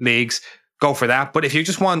leagues, go for that. But if you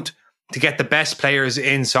just want to get the best players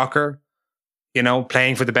in soccer,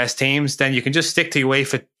 playing for the best teams, then you can just stick to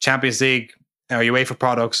UEFA Champions League or UEFA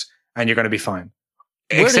products, and you're going to be fine.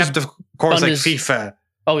 Except, of course, like FIFA.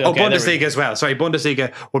 Oh, okay, Bundesliga as well. Sorry,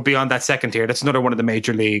 Bundesliga would be on that second tier. That's another one of the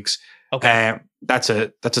major leagues. Okay. That's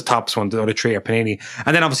a Topps one. The other three are Panini.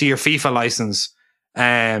 And then obviously your FIFA license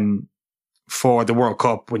for the World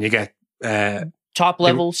Cup when you get... top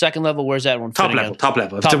level, second level, where's that one? Top level.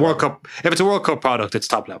 If it's a World Cup product, it's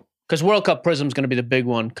top level. Because World Cup Prism is going to be the big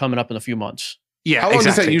one coming up in a few months. Yeah, How long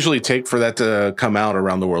does that usually take for that to come out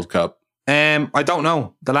around the World Cup? I don't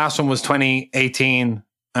know. The last one was 2018,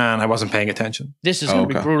 and I wasn't paying attention. This is going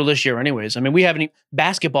to be brutal this year anyways. I mean, we haven't...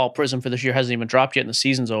 Basketball Prism for this year hasn't even dropped yet and the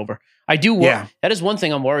season's over. I do worry. Yeah. That is one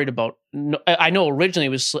thing I'm worried about. I know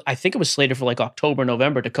originally I think it was slated for like October,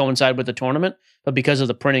 November to coincide with the tournament, but because of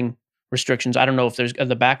the printing restrictions, I don't know if there's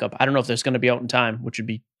the backup. I don't know if there's going to be out in time, which would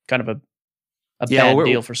be kind of a bad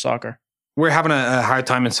deal for soccer. We're having a hard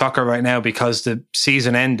time in soccer right now because the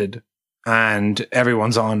season ended and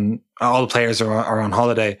everyone's all the players are on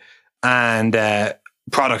holiday, and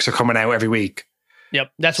products are coming out every week.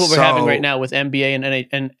 Yep, that's what we're having right now with NBA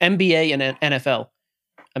and NBA and NFL.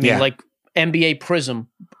 I mean, like NBA Prism,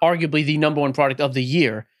 arguably the number one product of the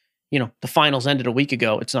year. The finals ended a week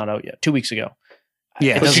ago. It's not out yet. 2 weeks ago.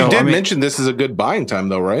 Yeah, but you did mention this is a good buying time,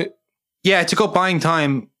 though, right? Yeah, it's a good buying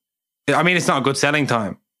time. I mean, it's not a good selling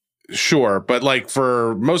time. Sure, but like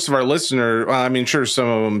for most of our listeners, I mean, sure, some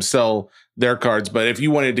of them sell their cards, but if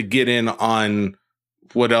you wanted to get in on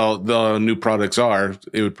what all the new products are,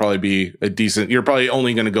 it would probably be a decent. You're probably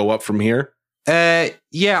only going to go up from here.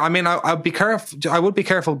 Yeah, I mean, I'd be careful. I would be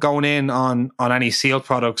careful going in on any sealed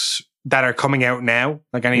products that are coming out now,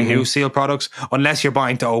 like any new sealed products, unless you're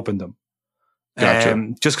buying to open them.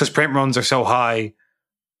 Gotcha. Just because print runs are so high,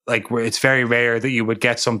 like it's very rare that you would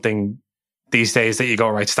get something these days that you go,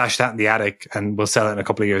 right, stash that in the attic and we'll sell it in a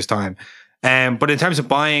couple of years' time. But in terms of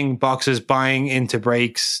buying boxes, buying into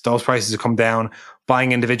breaks, those prices have come down.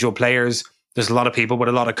 Buying individual players, there's a lot of people with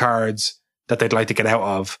a lot of cards that they'd like to get out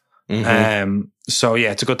of. So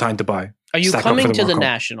yeah, it's a good time to buy. Are you Stack up coming for the to the World Cup.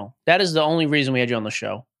 National? That is the only reason we had you on the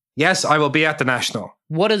show. Yes, I will be at the National.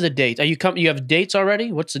 What are the dates? Are you You have dates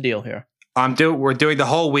already? What's the deal here? We're doing the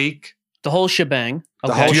whole week. The whole shebang.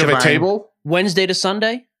 The Okay. whole Do you have a shebang. table? Wednesday to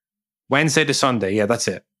Sunday? Wednesday to Sunday. Yeah, that's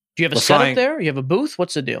it. Do you have a We're setup flying. there? You have a booth?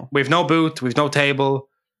 What's the deal? We've no booth. We've no table.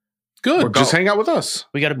 Good. Just hang out with us.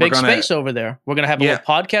 We got a big gonna- space over there. We're going to have a little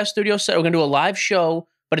podcast studio set. We're going to do a live show,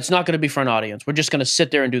 but it's not going to be for an audience. We're just going to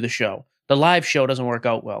sit there and do the show. The live show doesn't work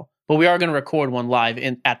out well, but we are going to record one live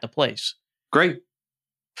at the place. Great.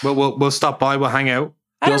 We'll stop by. We'll hang out.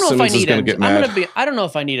 I don't Bill know if I Simmons is need gonna Enzo. get mad. I don't know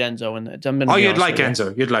if I need Enzo in it. Oh, you'd like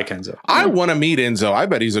Enzo. You'd like Enzo. I want to meet Enzo. I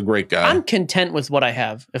bet he's a great guy. I'm content with what I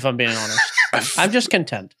have, if I'm being honest. I'm just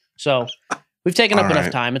content. So we've taken up All enough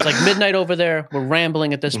right. time. It's like midnight over there. We're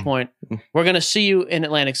rambling at this point. We're going to see you in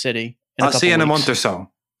Atlantic City. I'll see you in a weeks. month or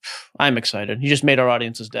so. I'm excited. You just made our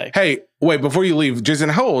audience's day. Hey, wait, before you leave, Jason,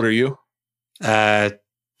 how old are you?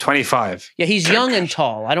 25. Yeah, he's young and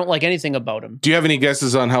tall. I don't like anything about him. Do you have any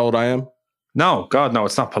guesses on how old I am? No, God, no,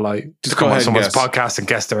 it's not polite. Just Come go on ahead and someone's guess. podcast and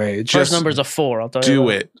guess their age. First Just number is a 4. I'll tell you. Do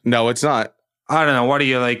that. it. No, it's not. I don't know. What are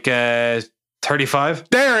you, like 35?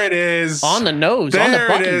 There it is. On the nose. On the There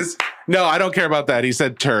button. it is. No, I don't care about that. He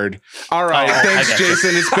said turd. All right. Oh, I Thanks, got you. Jason.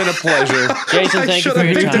 It's been a pleasure. Jason, I thank you should for have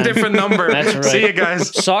your picked time. a different number. That's right. See you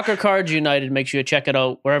guys. Soccer Cards United. Make sure you check it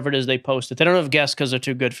out wherever it is they post it. They don't have guests because they're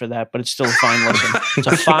too good for that, but it's still a fine listen. It's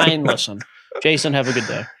a fine listen. Jason, have a good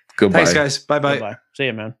day. Goodbye. Thanks, guys. Bye-bye. Bye-bye. See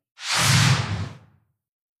you, man.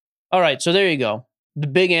 All right, so there you go. The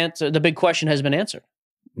big answer, the big question has been answered.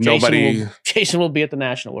 Nobody. Jason will be at the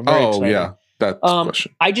National. We're very excited. Yeah. That's the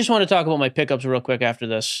question. I just want to talk about my pickups real quick after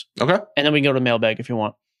this, Okay. and then we can go to mailbag if you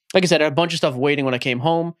want. Like I said, I had a bunch of stuff waiting when I came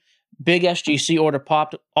home. Big SGC order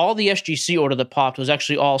popped. All the SGC order that popped was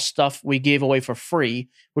actually all stuff we gave away for free.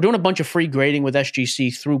 We're doing a bunch of free grading with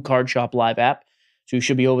SGC through Card Shop Live app, so you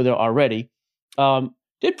should be over there already.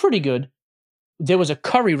 Did pretty good. There was a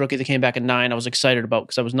Curry rookie that came back at 9. I was excited about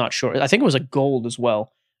because I was not sure. I think it was a gold as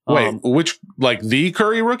well. Wait, which, like the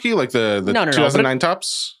Curry rookie? Like the No, 2009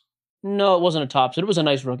 tops? No, it wasn't a top, so it was a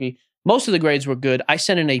nice rookie. Most of the grades were good. I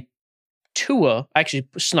sent in a Tua. I actually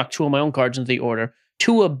snuck 2 of my own cards into the order.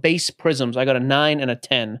 Tua base prisms. I got a 9 and a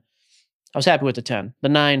 10. I was happy with the 10. The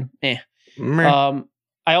 9, Meh.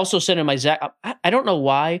 I also sent in my Zach. I don't know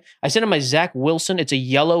why. I sent in my Zach Wilson. It's a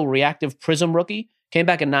yellow reactive prism rookie. Came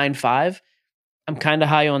back at 9.5. I'm kind of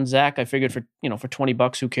high on Zach. I figured for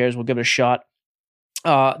 $20, who cares? We'll give it a shot.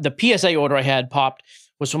 The PSA order I had popped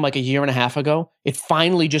was from like a year and a half ago. It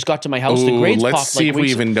finally just got to my house. The grades let's popped. see if we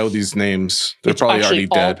weeks even know these names. They're It's probably actually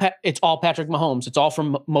already dead. it's all Patrick Mahomes. It's all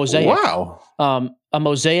from Mosaic. Wow. A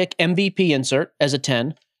Mosaic MVP insert as a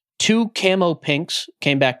 10. 2 camo pinks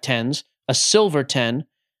came back 10s. A silver 10.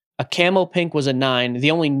 A camo pink was a 9.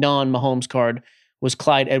 The only non-Mahomes card was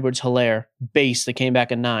Clyde Edwards-Helaire base that came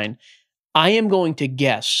back a 9. I am going to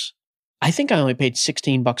guess. I think I only paid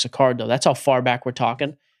 $16 a card though. That's how far back we're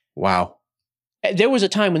talking. Wow. There was a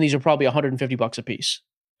time when these were probably $150 a piece.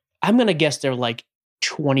 I'm going to guess they're like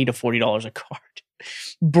 $20 to $40 a card.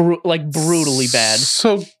 Brutally bad.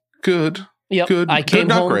 So good. Yep. Good. I came good,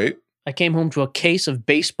 not home. great. I came home to a case of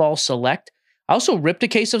Baseball Select. I also ripped a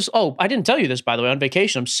case of. Oh, I didn't tell you this, by the way. On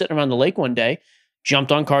vacation, I'm sitting around the lake one day,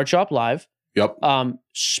 jumped on Card Shop Live. Yep.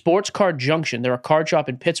 Sports Card Junction. They're a card shop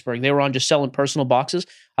in Pittsburgh. They were on just selling personal boxes.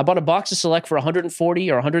 I bought a box of Select for $140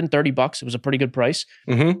 or $130. It was a pretty good price.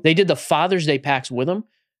 Mm-hmm. They did the Father's Day packs with them.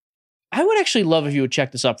 I would actually love if you would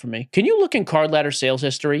check this up for me. Can you look in Card Ladder sales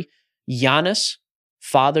history? Giannis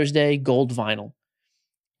Father's Day gold vinyl.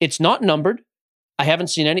 It's not numbered. I haven't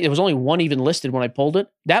seen any. There was only one even listed when I pulled it.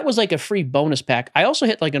 That was like a free bonus pack. I also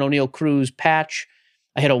hit like an O'Neal Cruz patch.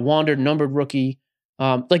 I hit a Wander numbered rookie.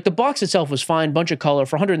 Like the box itself was fine, bunch of color.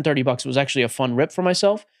 For $130, it was actually a fun rip for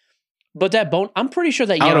myself. But that I'm pretty sure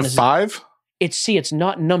that Out Giannis of 5? it's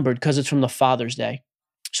not numbered because it's from the Father's Day.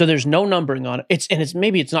 So there's no numbering on it.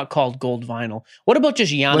 Maybe it's not called gold vinyl. What about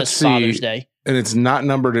just Giannis Father's Day? And it's not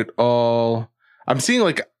numbered at all. I'm seeing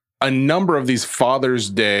like a number of these Father's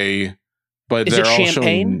Day, but Is they're it all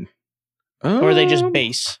champagne? showing, Or are they just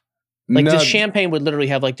base? Like no, the champagne would literally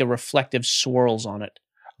have like the reflective swirls on it.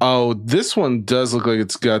 Oh, this one does look like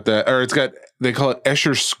it's got that, or they call it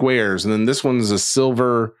Escher squares, and then this one's a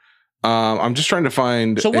silver. I'm just trying to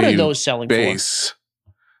find. So what are those selling base for?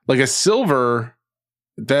 Like a silver.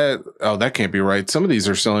 That can't be right. Some of these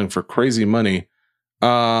are selling for crazy money.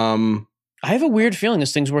 I have a weird feeling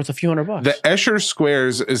this thing's worth a few $100. The Escher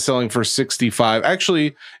Squares is selling for $65.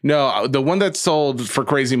 Actually, no, the one that sold for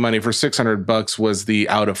crazy money for $600 was the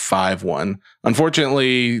out of 5 one.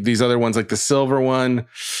 Unfortunately, these other ones, like the silver one,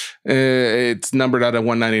 it's numbered out of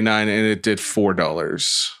 $199 and it did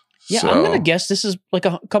 $4. Yeah, so I'm gonna guess this is like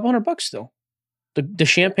a couple $100 still. The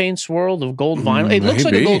champagne swirl, the gold vinyl. It looks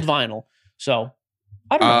like a gold vinyl. So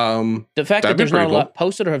I don't know. The fact that there's not a lot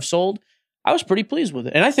posted or have sold, I was pretty pleased with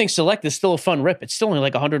it. And I think Select is still a fun rip. It's still only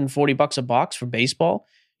like $140 a box for baseball.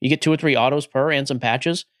 You get 2 or 3 autos per and some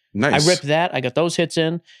patches. Nice. I ripped that. I got those hits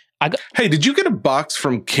in. Hey, did you get a box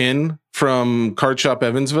from Kin from Card Shop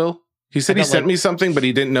Evansville? He said he sent me something, but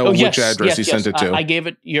he didn't know which address he sent it to. I gave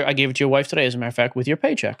it to your wife today, as a matter of fact, with your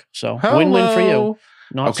paycheck. So win-win for you.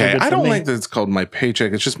 Not okay, so good I don't for me. like that it's called my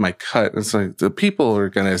paycheck. It's just my cut. It's like the people are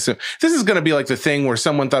going to assume. This is going to be like the thing where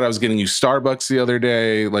someone thought I was getting you Starbucks the other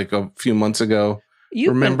day, like a few months ago.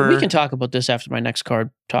 Remember? We can talk about this after my next card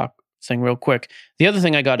talk thing real quick. The other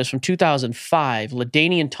thing I got is from 2005,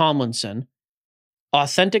 LaDainian Tomlinson,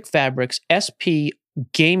 Authentic Fabrics, SP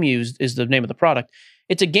Game Used is the name of the product.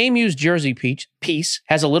 It's a game used jersey piece,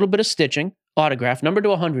 has a little bit of stitching, autograph, numbered to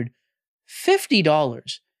 100,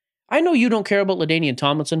 $50. I know you don't care about LaDainian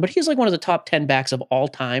Tomlinson, but he's like one of the top 10 backs of all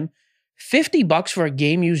time. $50 for a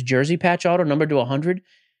game-used jersey patch auto numbered to 100.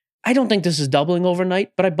 I don't think this is doubling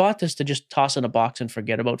overnight, but I bought this to just toss in a box and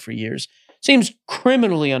forget about for years. Seems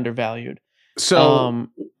criminally undervalued. So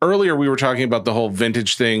earlier we were talking about the whole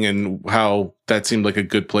vintage thing and how that seemed like a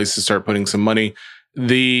good place to start putting some money.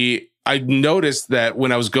 I noticed that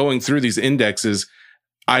when I was going through these indexes,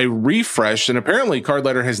 I refreshed, and apparently Card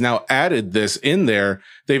Ladder has now added this in there.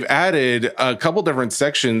 They've added a couple different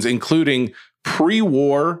sections, including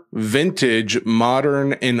pre-war, vintage,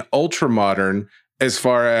 modern, and ultra modern, as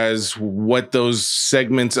far as what those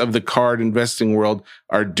segments of the card investing world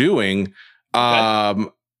are doing. Okay.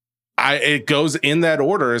 It goes in that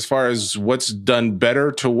order as far as what's done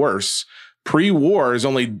better to worse. Pre-war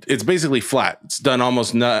it's basically flat. It's done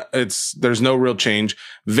almost not. There's no real change.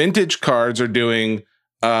 Vintage cards are doing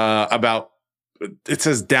it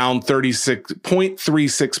says down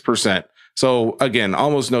 0.36%. So again,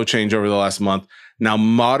 almost no change over the last month. Now,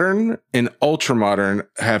 modern and ultra modern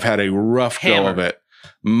have had a rough go of it.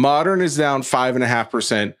 Modern is down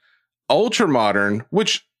 5.5%. Ultra modern,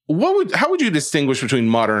 how would you distinguish between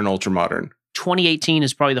modern and ultra modern? 2018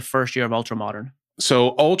 is probably the first year of ultra modern.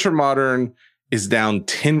 So ultra modern is down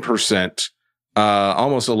 10%,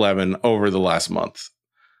 almost 11 over the last month.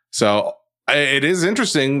 So it is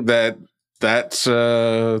interesting that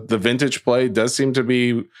the vintage play does seem to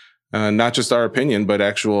be not just our opinion, but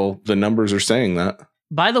the numbers are saying that.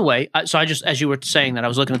 By the way, so I just, as you were saying that, I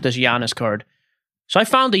was looking at this Giannis card. So I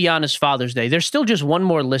found the Giannis Father's Day. There's still just one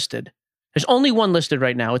more listed. There's only one listed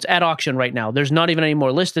right now. It's at auction right now. There's not even any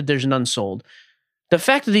more listed. There's none sold. The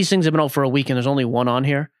fact that these things have been out for a week and there's only one on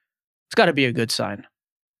here, it's got to be a good sign.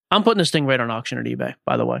 I'm putting this thing right on auction at eBay,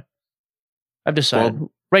 by the way. I've decided. Well,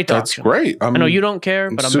 right to that's auction. Great. I know you don't care,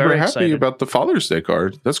 but I'm very excited. Super happy about the Father's Day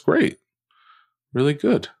card. That's great. Really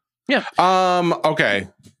good. Yeah. Okay.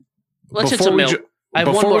 Let's hit some mail.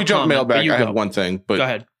 Before we jump mailbag, I have one thing. But go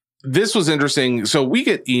ahead. This was interesting. So we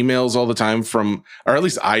get emails all the time from, or at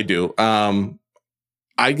least I do.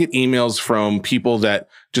 I get emails from people that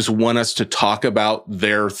just want us to talk about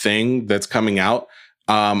their thing that's coming out.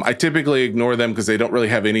 I typically ignore them because they don't really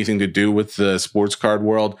have anything to do with the sports card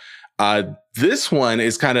world. This one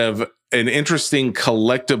is kind of an interesting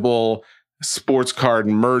collectible sports card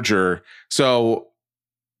merger. So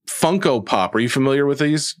Funko Pop, are you familiar with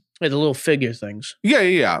these? Yeah, the little figure things.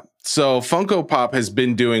 Yeah. So Funko Pop has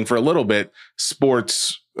been doing for a little bit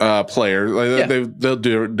sports players. They'll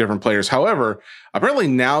do different players. However, apparently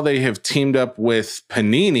now they have teamed up with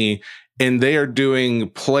Panini and they are doing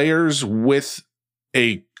players with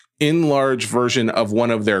a enlarged version of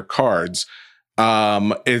one of their cards.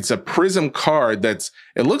 It's a prism card it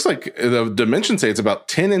looks like the dimensions say it's about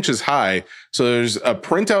 10 inches high. So there's a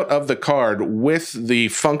printout of the card with the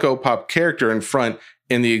Funko Pop character in front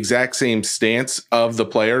in the exact same stance of the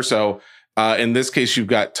player. So in this case, you've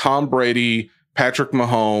got Tom Brady, Patrick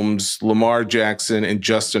Mahomes, Lamar Jackson, and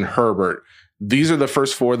Justin Herbert. These are the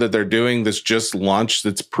first 4 that they're doing. This just launched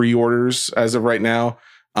its pre-orders as of right now.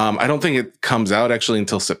 I don't think it comes out actually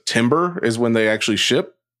until September is when they actually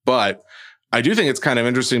ship, but I do think it's kind of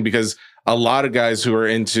interesting because a lot of guys who are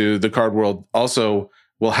into the card world also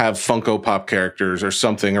will have Funko Pop characters or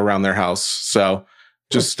something around their house. So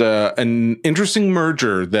just an interesting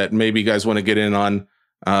merger that maybe you guys want to get in on.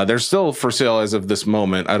 They're still for sale as of this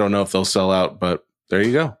moment. I don't know if they'll sell out, but there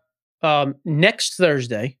you go. Next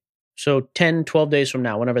Thursday, so 10, 12 days from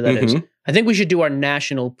now, whenever that is, I think we should do our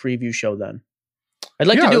national preview show then. I'd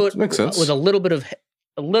like to do it with a little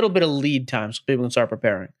bit of lead time so people can start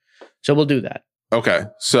preparing. So we'll do that. Okay.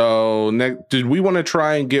 So did we want to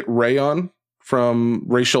try and get Ray on from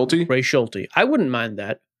Ray Schulte? Ray Schulte. I wouldn't mind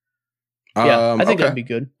that. Yeah, I think that'd be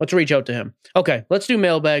good. Let's reach out to him. Okay, let's do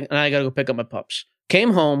mailbag, and I got to go pick up my pups.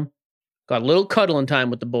 Came home, got a little cuddling time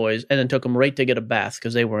with the boys, and then took them right to get a bath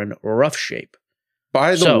because they were in rough shape.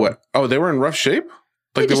 By the way, they were in rough shape?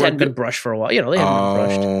 Like they just hadn't been brushed for a while. They hadn't been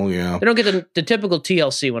brushed. Oh, yeah. They don't get the typical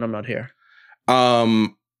TLC when I'm not here.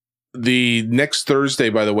 The next Thursday,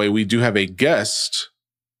 by the way, we do have a guest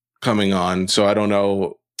coming on, so I don't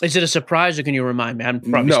know. Is it a surprise, or can you remind me?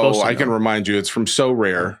 I can remind you. It's from So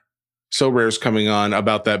Rare. So Rare's coming on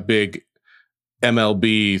about that big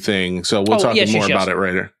MLB thing, so we'll talk more about it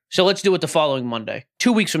later. So let's do it the following Monday.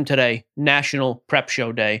 2 weeks from today, National Prep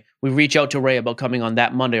Show Day. We reach out to Ray about coming on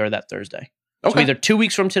that Monday or that Thursday. Okay. So either 2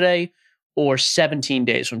 weeks from today or 17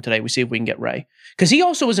 days from today, we see if we can get Ray. Because he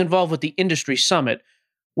also was involved with the Industry Summit,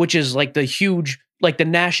 which is like the huge, like the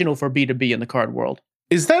national for B2B in the card world.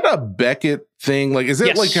 Is that a Beckett thing? Like, is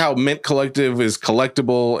it like how Mint Collective is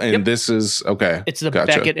collectible and this is, okay. It's the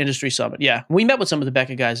Beckett Industry Summit. Yeah. We met with some of the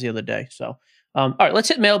Beckett guys the other day. So, all right, let's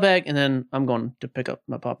hit mailbag, and then I'm going to pick up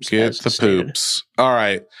my pups. Get the poops. All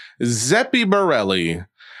right. Zeppi Borelli.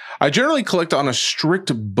 I generally collect on a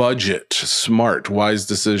strict budget. Smart, wise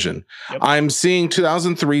decision. Yep. I'm seeing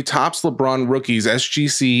 2003 Topps LeBron rookies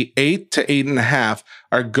SGC 8 to 8.5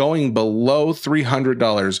 are going below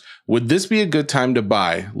 $300. Would this be a good time to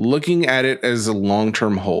buy? Looking at it as a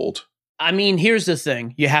long-term hold. I mean, here's the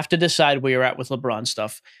thing. You have to decide where you're at with LeBron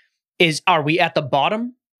stuff. Are we at the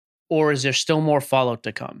bottom, or is there still more fallout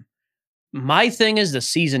to come? My thing is the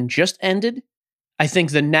season just ended. I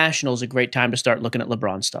think the National is a great time to start looking at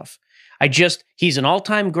LeBron stuff. He's an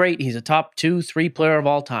all-time great. He's a top 2-3 player of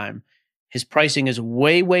all time. His pricing is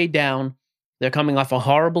way, way down. They're coming off a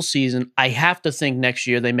horrible season. I have to think next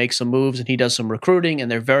year they make some moves and he does some recruiting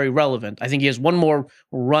and they're very relevant. I think he has one more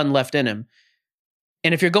run left in him.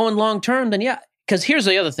 And if you're going long-term, then yeah. Because here's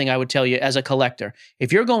the other thing I would tell you as a collector.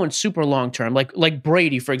 If you're going super long-term, like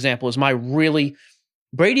Brady, for example,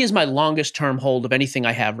 Brady is my longest term hold of anything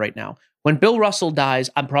I have right now. When Bill Russell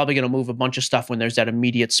dies, I'm probably going to move a bunch of stuff when there's that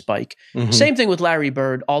immediate spike. Same thing with Larry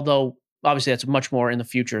Bird, although obviously that's much more in the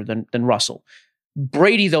future than Russell.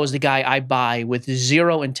 Brady, though, is the guy I buy with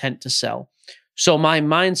zero intent to sell. So my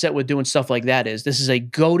mindset with doing stuff like that is this is a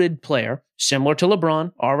goated player, similar to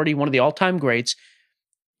LeBron, already one of the all-time greats.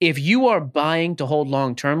 If you are buying to hold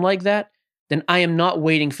long-term like that, then I am not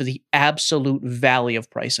waiting for the absolute valley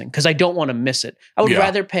of pricing because I don't want to miss it. I would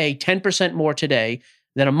rather pay 10% more today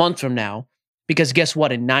than a month from now, because guess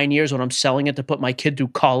what? In 9 years, when I'm selling it to put my kid through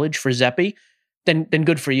college for Zeppi, then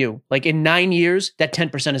good for you. Like in 9 years, that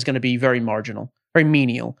 10% is going to be very marginal, very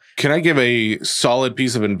menial. Can I give a solid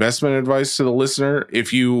piece of investment advice to the listener?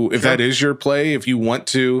 If that is your play, if you want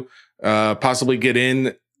to possibly get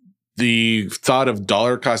in, the thought of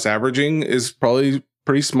dollar cost averaging is probably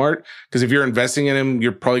pretty smart, because if you're investing in him,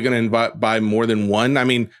 you're probably going to buy more than one. I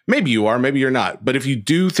mean, maybe you are, maybe you're not. But if you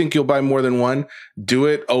do think you'll buy more than one, do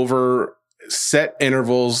it over set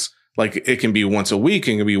intervals. Like it can be once a week,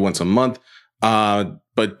 it can be once a month.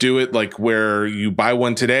 But do it like where you buy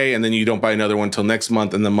one today and then you don't buy another one till next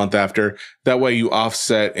month and the month after. That way you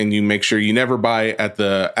offset and you make sure you never buy at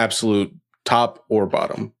the absolute top or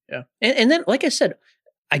bottom. Yeah. And then, like I said,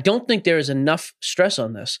 I don't think there is enough stress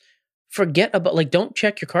on this. Forget about, don't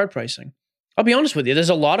check your card pricing. I'll be honest with you. There's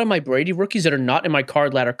a lot of my Brady rookies that are not in my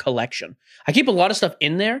card ladder collection. I keep a lot of stuff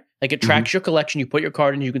in there. Like it tracks your collection. You put your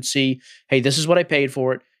card in, you can see, hey, this is what I paid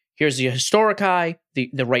for it. Here's the historic high,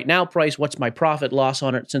 the right now price. What's my profit loss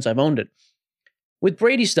on it since I've owned it? With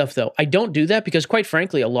Brady stuff, though, I don't do that because, quite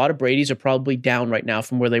frankly, a lot of Bradys are probably down right now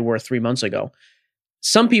from where they were 3 months ago.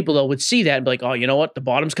 Some people, though, would see that and be like, oh, you know what? The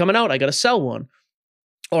bottom's coming out. I got to sell one.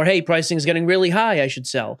 Or, hey, pricing is getting really high. I should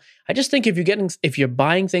sell. I just think if you're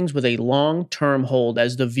buying things with a long-term hold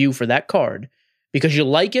as the view for that card, because you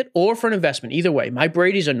like it or for an investment, either way, my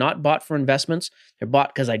Bradys are not bought for investments. They're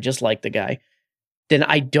bought because I just like the guy. Then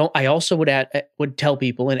I also would tell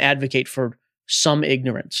people and advocate for some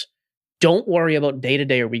ignorance. Don't worry about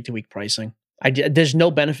day-to-day or week-to-week pricing. There's no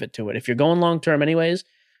benefit to it. If you're going long-term anyways,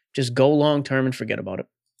 just go long-term and forget about it.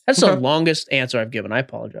 That's the longest answer I've given. I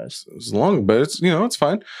apologize. It's long, but it's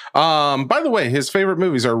fine. By the way, his favorite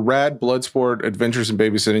movies are Rad, Bloodsport, Adventures in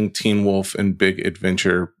Babysitting, Teen Wolf, and Big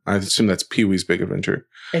Adventure. I assume that's Pee-wee's Big Adventure.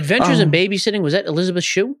 Adventures in Babysitting, was that Elizabeth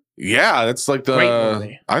Shue? Yeah, that's like the... Great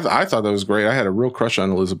movie. I thought that was great. I had a real crush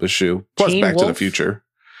on Elizabeth Shue. Plus Teen Back Wolf? to the Future.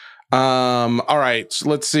 All right, so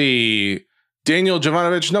let's see. Daniel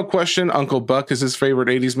Jovanovich, no question. Uncle Buck is his favorite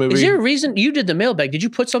 80s movie. Is there a reason you did the mailbag? Did you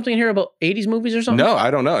put something in here about 80s movies or something? No,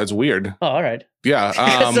 I don't know. It's weird. Oh, all right. Yeah.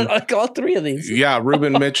 All three of these. Yeah,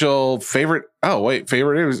 Ruben Mitchell, favorite. Oh, wait,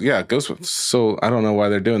 favorite. It was, yeah, Ghost. So I don't know why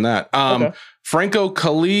they're doing that. Okay. Franco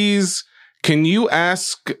Calise, can you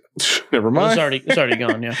ask? Never mind. It's already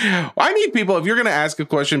gone, yeah. I need people, if you're going to ask a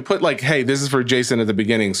question, put like, hey, this is for Jason at the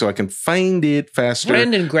beginning so I can find it faster.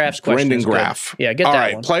 Brendan Graff's question. Brendan is Graff. Good. Yeah, get all that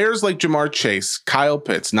right, one. Players like Jamar Chase, Kyle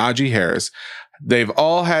Pitts, Najee Harris, they've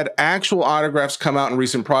all had actual autographs come out in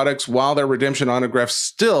recent products, while their redemption autographs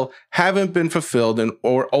still haven't been fulfilled in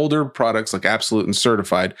or older products like Absolute and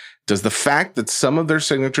Certified. Does the fact that some of their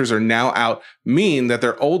signatures are now out mean that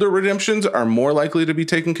their older redemptions are more likely to be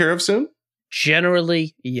taken care of soon?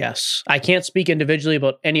 Generally, yes. I can't speak individually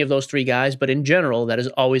about any of those three guys, but in general, that is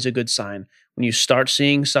always a good sign. When you start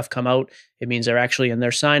seeing stuff come out, it means they're actually in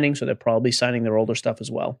there signing, so they're probably signing their older stuff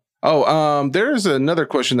as well. Oh, there's another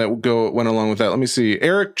question that went along with that. Let me see.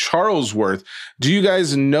 Eric Charlesworth, do you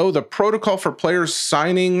guys know the protocol for players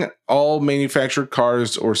signing all manufactured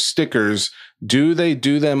cards or stickers? Do they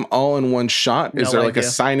do them all in one shot? Is there like a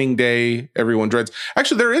signing day everyone dreads?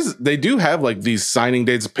 Actually, they do have like these signing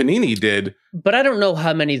days Panini did. But I don't know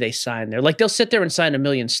how many they sign there. Like they'll sit there and sign 1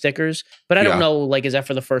 million stickers, but I don't know, like, is that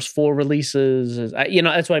for the first 4 releases?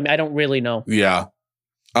 That's what I mean. I don't really know. Yeah.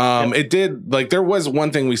 It did, like, there was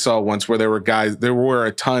one thing we saw once where there were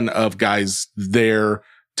a ton of guys there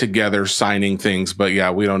together signing things, but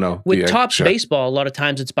yeah, we don't know. With Topps Baseball, a lot of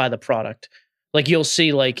times it's by the product. Like you'll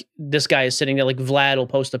see, like, this guy is sitting there, like Vlad will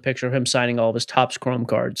post a picture of him signing all of his Topps Chrome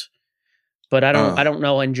cards. But I don't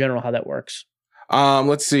know in general how that works.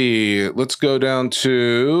 Let's see. Let's go down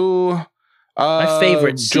to my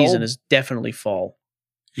favorite season is definitely fall.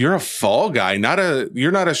 You're a fall guy,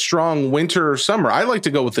 you're not a strong winter or summer. I like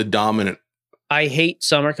to go with the dominant. I hate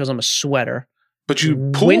summer because I'm a sweater. But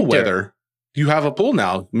you pool weather. You have a pool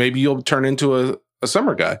now. Maybe you'll turn into a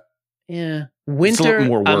summer guy. Yeah. Winter,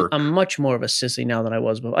 more work. I'm much more of a sissy now than I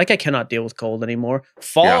was before. Like, I cannot deal with cold anymore.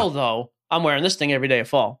 Fall, though, I'm wearing this thing every day of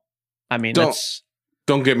fall. I mean,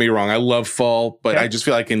 don't get me wrong. I love fall, but I just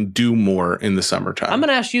feel I can do more in the summertime. I'm going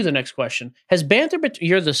to ask you the next question. Has banter,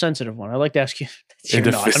 you're the sensitive one. I like to ask you. You're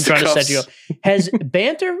not. I'm trying to set you up. Has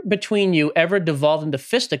banter between you ever devolved into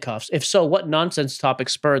fisticuffs? If so, what nonsense topic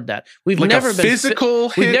spurred that? We've like never a physical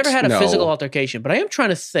hit? We've never had a physical altercation, but I am trying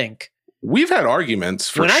to think. We've had arguments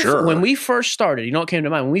for sure. When we first started, you know what came to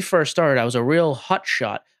mind? When we first started, I was a real hot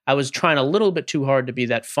shot. I was trying a little bit too hard to be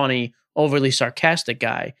that funny, overly sarcastic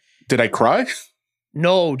guy. Did I cry?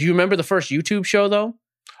 No. Do you remember the first YouTube show, though?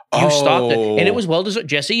 You stopped it. And it was well deserved.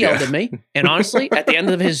 Jesse yelled at me. And honestly, at the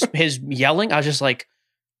end of his yelling, I was just like,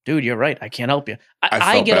 dude, you're right. I can't help you.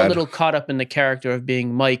 I get a little caught up in the character of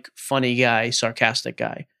being Mike, funny guy, sarcastic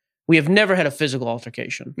guy. We have never had a physical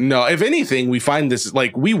altercation. No, if anything, we find this,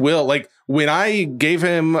 like, we will. Like, when I gave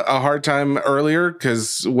him a hard time earlier,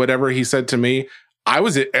 because whatever he said to me, I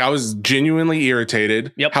was genuinely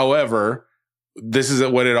irritated. Yep. However, this is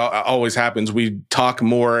what it always happens. We talk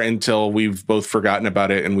more until we've both forgotten about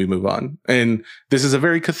it and we move on. And this is a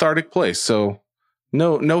very cathartic place. So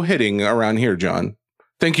no hitting around here, John.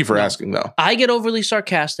 Thank you for asking, though. I get overly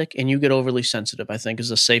sarcastic and you get overly sensitive, I think, is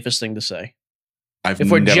the safest thing to say. I've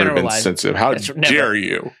never been sensitive. How dare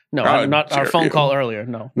you? No, I'm not. Our phone call earlier.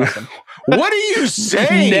 No, nothing. What are you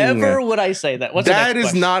saying? Never would I say that. What's that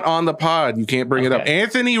is not on the pod. You can't bring it up.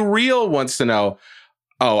 Anthony Real wants to know.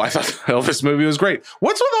 Oh, I thought the Elvis movie was great.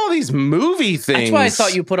 What's with all these movie things? That's why I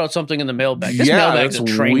thought you put out something in the mailbag. This mailbag's a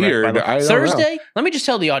train weird. wreck. Thursday, let me just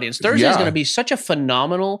tell the audience, Thursday is going to be such a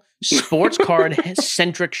phenomenal sports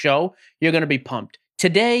card-centric show. You're going to be pumped.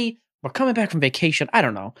 Today, we're coming back from vacation. I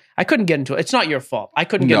don't know. I couldn't get into it. It's not your fault. I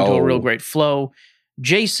couldn't get into a real great flow.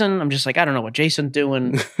 Jason, I'm just like, I don't know what Jason's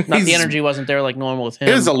doing. The energy wasn't there like normal with him.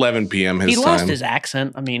 It was 11 p.m. his time. He lost his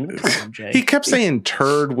accent. I mean, come on, Jay. He kept saying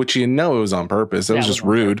turd, which it was on purpose. It was just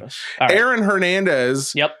rude. Right. Aaron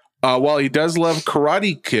Hernandez. Yep. While he does love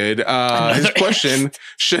Karate Kid, his question,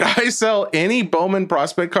 should I sell any Bowman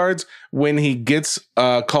prospect cards when he gets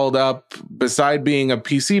called up? Beside being a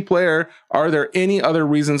PC player, are there any other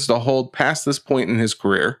reasons to hold past this point in his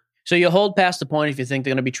career? So you hold past the point if you think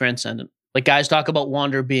they're going to be transcendent. Like guys talk about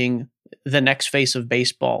Wander being the next face of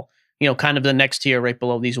baseball, kind of the next tier right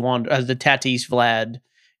below these Wander, the Tatis, Vlad,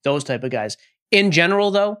 those type of guys. In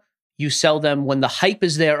general, though, you sell them when the hype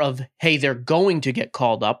is there of, hey, they're going to get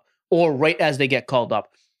called up, or right as they get called up.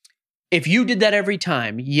 If you did that every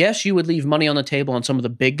time, yes, you would leave money on the table on some of the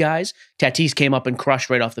big guys. Tatis came up and crushed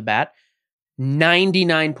right off the bat.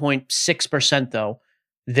 99.6%, though,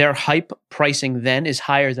 their hype pricing then is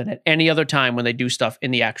higher than at any other time when they do stuff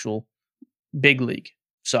in the actual big league.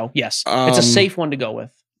 So, yes, it's a safe one to go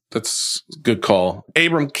with. That's a good call.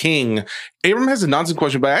 Abram King. Abram has a nonsense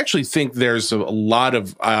question, but I actually think there's a lot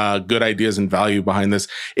of good ideas and value behind this.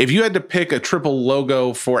 If you had to pick a triple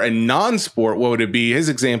logo for a non-sport, what would it be? His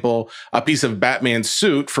example, a piece of Batman's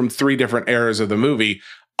suit from 3 different eras of the movie.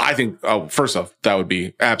 I think, first off, that would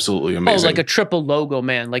be absolutely amazing. Oh, like a triple logo,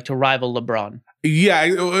 man, like to rival LeBron. Yeah,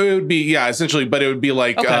 it would be, essentially, but it would be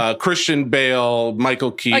like Christian Bale,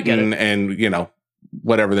 Michael Keaton, and,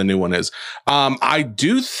 whatever the new one is. I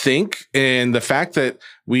do think, and the fact that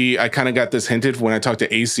I kind of got this hinted when I talked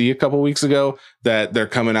to AC a couple weeks ago, that they're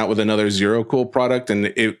coming out with another Zero Cool product, and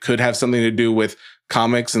it could have something to do with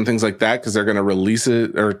comics and things like that, because they're going to release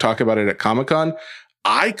it or talk about it at Comic-Con.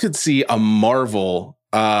 I could see a Marvel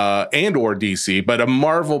and or DC, but a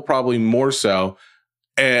Marvel probably more so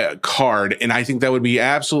card, and I think that would be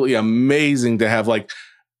absolutely amazing to have, like,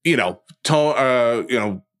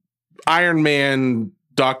 Iron Man,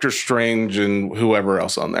 Doctor Strange, and whoever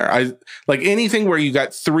else on there. I like anything where you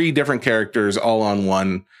got 3 different characters all on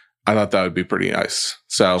one. I thought that would be pretty nice.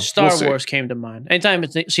 So Star Wars came to mind. Anytime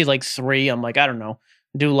I see like 3, I'm like, I don't know.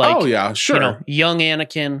 Do like, oh yeah, sure. Young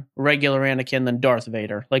Anakin, regular Anakin, then Darth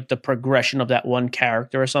Vader. Like the progression of that one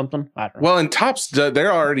character or something. I don't know. Well, and Topps, they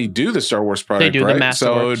already do the Star Wars product, they do, right? The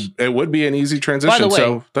Masterworks. So it would be an easy transition. By the way,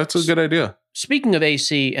 so that's a good idea. Speaking of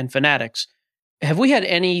AC and Fanatics, have we had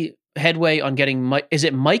any headway on getting is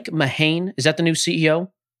it Mike Mahane? Is that the new CEO?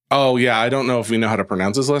 Oh yeah, I don't know if we know how to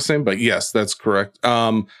pronounce his last name, but yes, that's correct.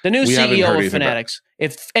 The new CEO of Fanatics.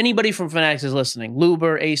 If anybody from Fanatics is listening,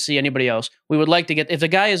 Luber, AC, anybody else, we would like to get, if the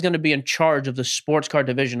guy is going to be in charge of the sports car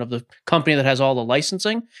division of the company that has all the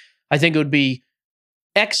licensing, I think it would be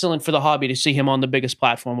excellent for the hobby to see him on the biggest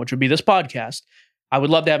platform, which would be this podcast. I would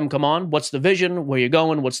love to have him come on. What's the vision? Where you're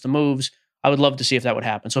going? What's the moves? I would love to see if that would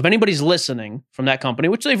happen. So if anybody's listening from that company,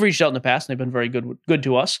 which they've reached out in the past and they've been very good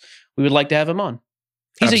to us, we would like to have him on.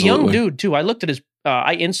 He's a young dude too. I looked at his,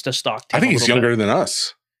 I Insta stalked him. I think he's younger than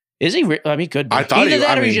us. Is he? I mean, could be. I thought either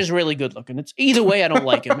that or he's just really good looking. It's either way. I don't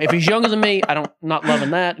like him. If he's younger than me, not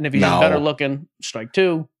loving that. And if he's better looking, strike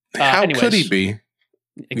 2. How could he be?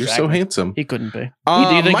 Exactly. You're so handsome. He couldn't be.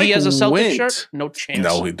 Do you think he has a Celtic shirt? No chance.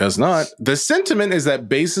 No, he does not. The sentiment is that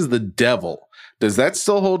base is the devil. Does that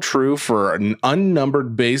still hold true for an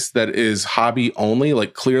unnumbered base that is hobby only,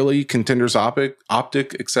 like clearly Contenders Optic,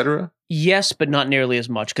 etc.? Yes, but not nearly as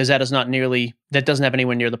much, because that doesn't have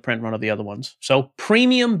anywhere near the print run of the other ones. So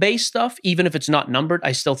premium base stuff, even if it's not numbered,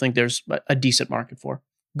 I still think there's a decent market for.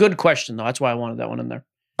 Good question, though. That's why I wanted that one in there.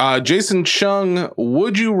 Jason Chung,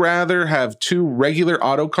 would you rather have 2 regular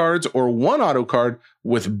auto cards or 1 auto card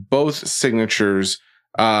with both signatures?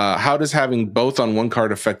 How does having both on one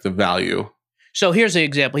card affect the value? So here's the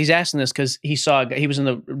example. He's asking this because he was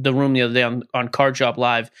in the room the other day on Card Shop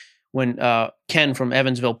Live when Ken from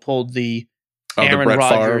Evansville pulled the Aaron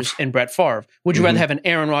Rodgers and Brett Favre. Would you rather have an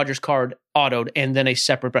Aaron Rodgers card autoed and then a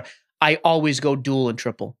separate? I always go dual and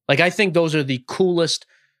triple. Like, I think those are the coolest.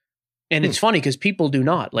 And it's funny because people do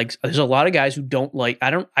not. Like, there's a lot of guys who don't like.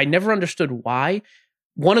 I never understood why.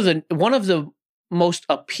 One of the most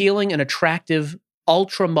appealing and attractive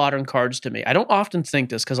ultra modern cards to me. I don't often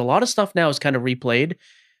think this because a lot of stuff now is kind of replayed,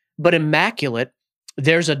 but Immaculate,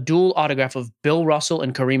 there's a dual autograph of Bill Russell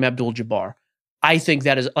and Kareem Abdul-Jabbar. I think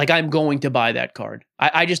that is, like, I'm going to buy that card.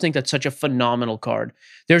 I just think that's such a phenomenal card.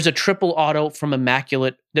 There's a triple auto from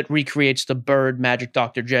Immaculate that recreates the Bird Magic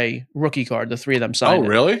Dr. J rookie card. The 3 of them signed. Oh,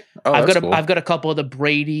 really? Oh, I've got a couple of the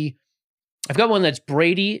Brady. I've got one that's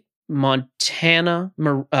Brady Montana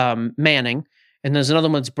Manning, and there's another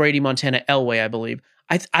one that's Brady Montana Elway, I believe.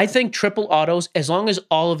 I think triple autos, as long as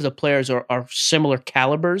all of the players are similar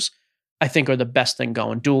calibers, I think are the best thing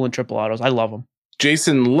going. Dual and triple autos. I love them.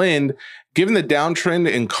 Jason Lind, given the downtrend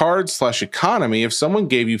in cards/economy, if someone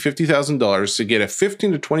gave you $50,000 to get a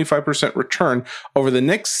 15 to 25% return over the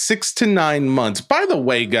next 6 to 9 months. By the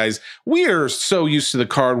way, guys, we are so used to the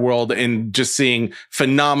card world and just seeing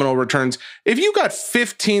phenomenal returns. If you got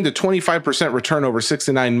 15 to 25% return over 6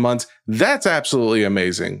 to 9 months, that's absolutely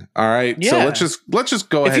amazing. All right. Yeah. So let's just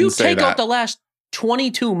go ahead and say that. If you take out the last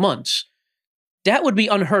 22 months, that would be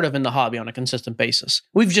unheard of in the hobby on a consistent basis.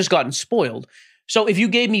 We've just gotten spoiled. So if you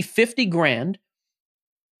gave me 50 grand,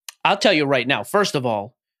 I'll tell you right now, first of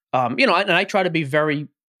all, and I try to be very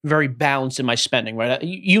very balanced in my spending, right?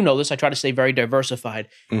 You know this. I try to stay very diversified.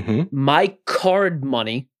 Mm-hmm. My card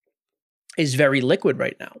money is very liquid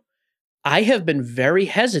right now. I have been very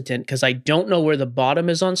hesitant because I don't know where the bottom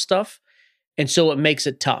is on stuff. And so it makes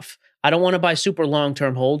it tough. I don't want to buy super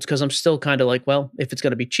long-term holds because I'm still kind of like, well, if it's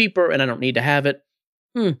going to be cheaper and I don't need to have it.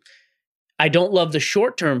 I don't love the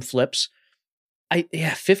short-term flips.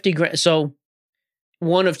 50 grand. So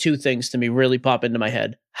one of two things to me really pop into my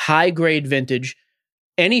head. High-grade vintage,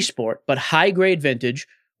 any sport, but high-grade vintage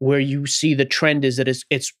where you see the trend is that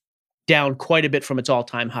it's down quite a bit from its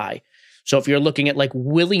all-time high. So if you're looking at like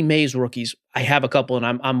Willie Mays rookies, I have a couple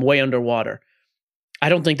and I'm way underwater. I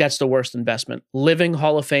don't think that's the worst investment. Living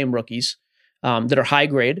Hall of Fame rookies that are high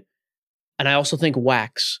grade. And I also think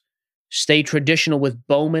wax. Stay traditional with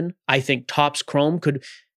Bowman. I think Topps Chrome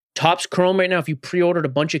right now, if you pre-ordered a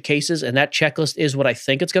bunch of cases and that checklist is what I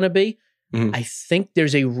think it's going to be, I think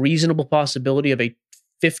there's a reasonable possibility of a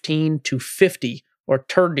 15 to 50 or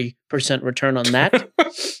 30% return on that.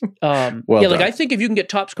 I think if you can get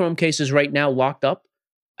Topps Chrome cases right now locked up,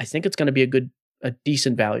 I think it's going to be a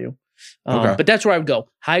decent value. But that's where I would go.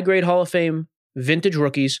 High grade Hall of Fame, vintage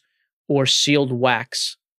rookies, or sealed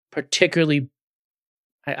wax. Particularly,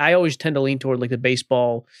 I always tend to lean toward like the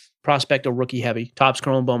baseball prospect or rookie heavy. Topps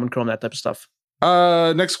Chrome, Bowman Chrome, that type of stuff.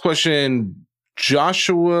 Next question.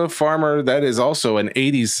 Joshua Farmer, that is also an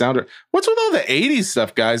 80s sounder. What's with all the 80s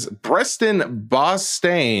stuff, guys? Preston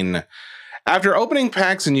Bostain. After opening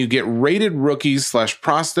packs and you get rated rookies /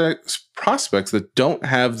 prospects that don't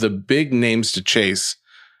have the big names to chase.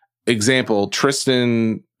 Example,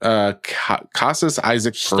 Tristan Casas,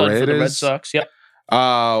 Isaac Stud Paredes. for the Red Sox, yep.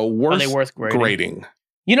 Are they worth grading?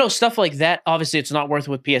 You know, stuff like that, obviously it's not worth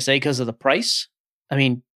it with PSA because of the price. I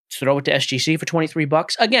mean, throw it to SGC for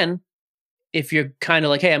 $23. Again, if you're kind of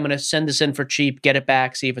like, hey, I'm going to send this in for cheap, get it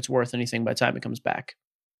back, see if it's worth anything by the time it comes back.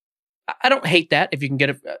 I don't hate that if you can get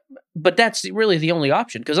it, but that's really the only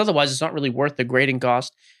option because otherwise it's not really worth the grading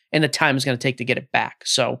cost and the time it's going to take to get it back.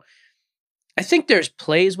 So I think there's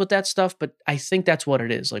plays with that stuff, but I think that's what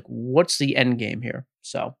it is. Like, what's the end game here?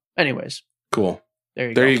 So anyways. Cool.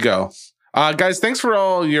 There you go. Guys, thanks for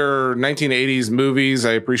all your 1980s movies.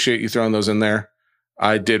 I appreciate you throwing those in there.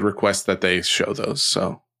 I did request that they show those,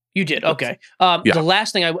 so. You did. Okay. The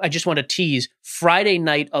last thing I just want to tease, Friday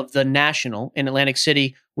night of the National in Atlantic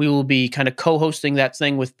City, we will be kind of co-hosting that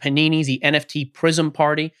thing with Panini, the NFT Prism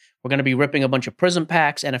Party. We're going to be ripping a bunch of Prism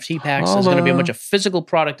packs, NFT packs. There's going to be a bunch of physical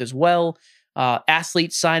product as well.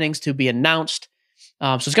 Athlete signings to be announced.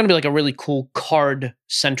 So it's going to be like a really cool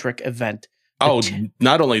card-centric event.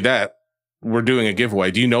 Not only that, we're doing a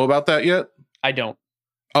giveaway. Do you know about that yet? I don't.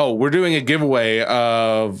 Oh, we're doing a giveaway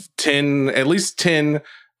of at least 10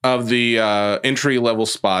 of the entry-level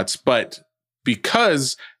spots, but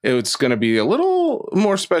because it's going to be a little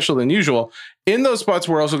more special than usual, in those spots,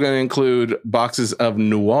 we're also going to include boxes of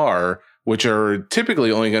Noir, which are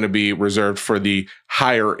typically only going to be reserved for the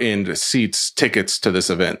higher-end tickets to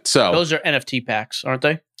this event. So those are NFT packs, aren't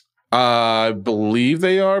they? I believe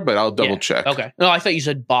they are, but I'll double check. Okay. No, I thought you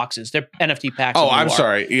said boxes. They're NFT packs. Oh, I'm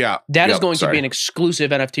sorry. Yeah. That is going to be an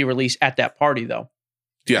exclusive NFT release at that party, though.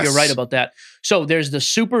 Yes. You're right about that. So there's the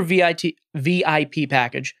super VIP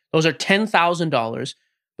package. Those are $10,000,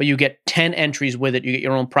 but you get 10 entries with it. You get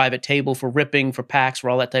your own private table for ripping, for packs, for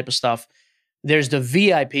all that type of stuff. There's the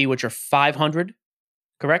VIP, which are $500,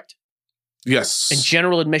 correct? Yes. And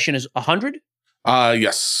general admission is $100?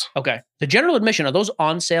 Yes. Okay. The general admission, are those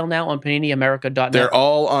on sale now on PaniniAmerica.net? They're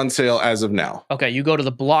all on sale as of now. Okay. You go to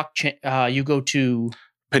the blockchain, you go to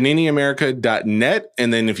PaniniAmerica.net,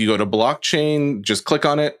 and then if you go to blockchain, just click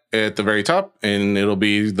on it at the very top, and it'll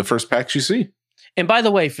be the first packs you see. And by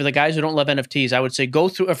the way, for the guys who don't love NFTs, I would say go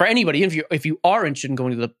through, or for anybody, if you are interested in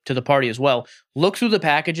going to the party as well, look through the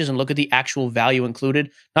packages and look at the actual value included.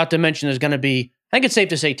 Not to mention there's going to be, I think it's safe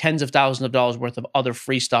to say, tens of thousands of dollars worth of other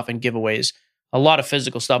free stuff and giveaways. A lot of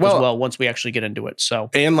physical stuff as well once we actually get into it. So,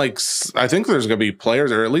 and like, I think there's going to be players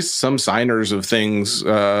or at least some signers of things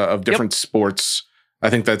of different sports. I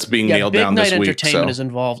think that's being nailed down this week. Big Night Entertainment is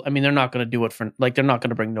involved. I mean, they're not going to do it for, like, they're not going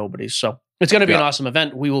to bring nobody. So it's going to be an awesome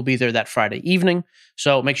event. We will be there that Friday evening.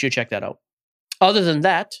 So make sure you check that out. Other than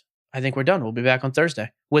that, I think we're done. We'll be back on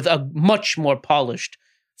Thursday with a much more polished,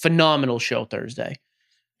 phenomenal show Thursday.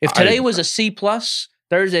 If today was a C+,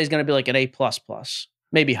 Thursday is going to be like an A++.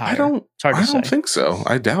 Maybe higher. It's hard to say. I don't think so.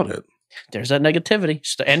 I doubt it. There's that negativity.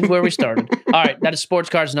 Just to end where we started. All right. That is Sports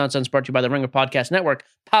Cards Nonsense, brought to you by the Ringer Podcast Network,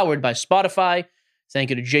 powered by Spotify. Thank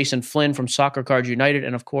you to Jason Flynn from Soccer Cards United.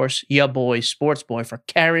 And of course, ya boy, Sports Boy, for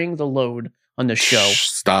carrying the load on this show.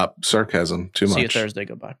 Stop. Sarcasm. Too much. See you Thursday.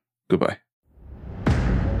 Goodbye. Goodbye.